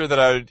 I'm sure that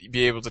I would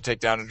be able to take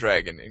down a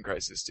dragon in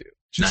Crysis 2.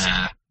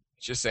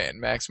 Just saying,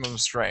 maximum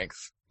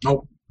strength.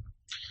 Nope.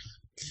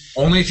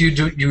 Only if you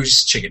do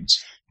use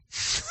chickens.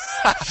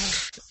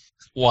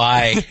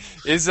 Why?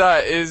 Is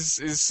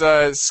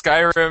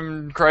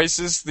Skyrim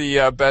Crysis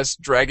the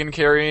best dragon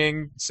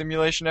carrying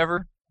simulation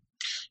ever?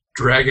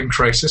 Dragon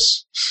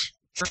Crysis?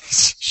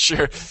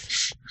 Sure.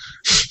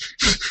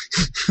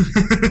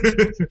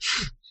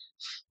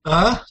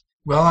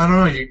 Well, I don't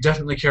know. You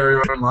definitely carry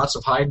around lots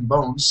of hide and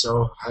bones,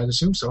 so I'd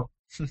assume so.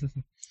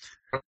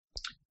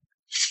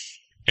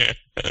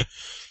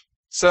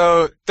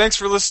 So, thanks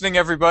for listening,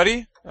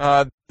 everybody.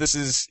 This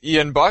is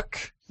Ian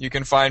Buck. You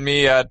can find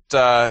me on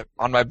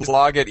my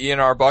blog at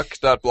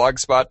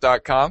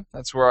ianrbuck.blogspot.com.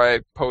 That's where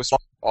I post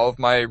all of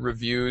my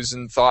reviews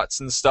and thoughts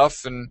and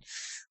stuff and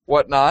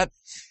whatnot.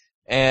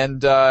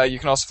 And you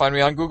can also find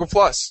me on Google+,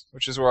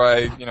 which is where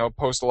I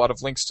post a lot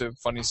of links to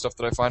funny stuff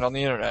that I find on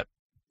the internet.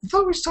 I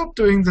thought we stopped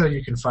doing the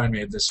you can find me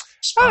at this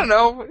spot. I don't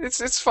know.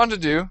 It's fun to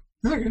do.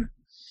 Okay.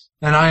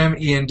 And I am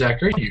Ian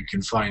Decker. You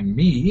can find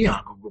me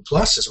on Google+,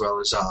 as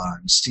well as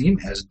on Steam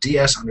as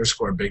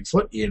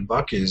DS_Bigfoot. Ian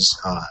Buck is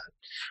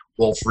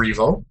Wolf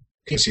Revo.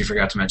 in case you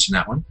forgot to mention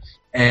that one.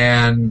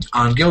 And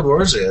on Guild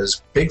Wars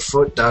is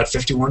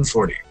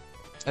Bigfoot.5140.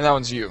 And that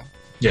one's you.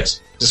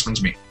 Yes, this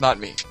one's me. Not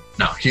me.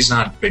 No, he's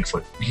not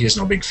Bigfoot. He has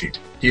no big feet.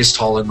 He is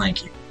tall and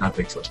lanky, not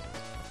Bigfoot.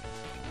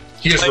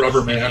 He is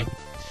Rubber Man.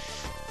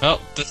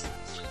 Well,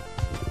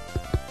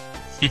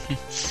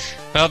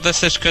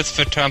 this is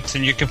Christopher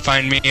Thompson. You can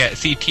find me at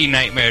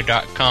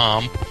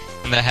ctnightmare.com,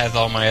 and that has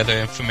all my other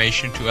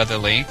information to other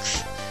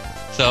links.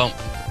 So,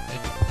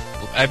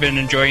 I've been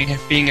enjoying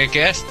being a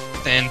guest,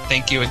 and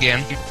thank you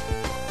again.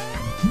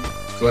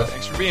 Glad.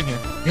 Thanks for being here.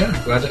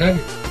 Yeah, glad to have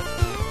you.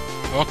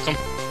 Welcome.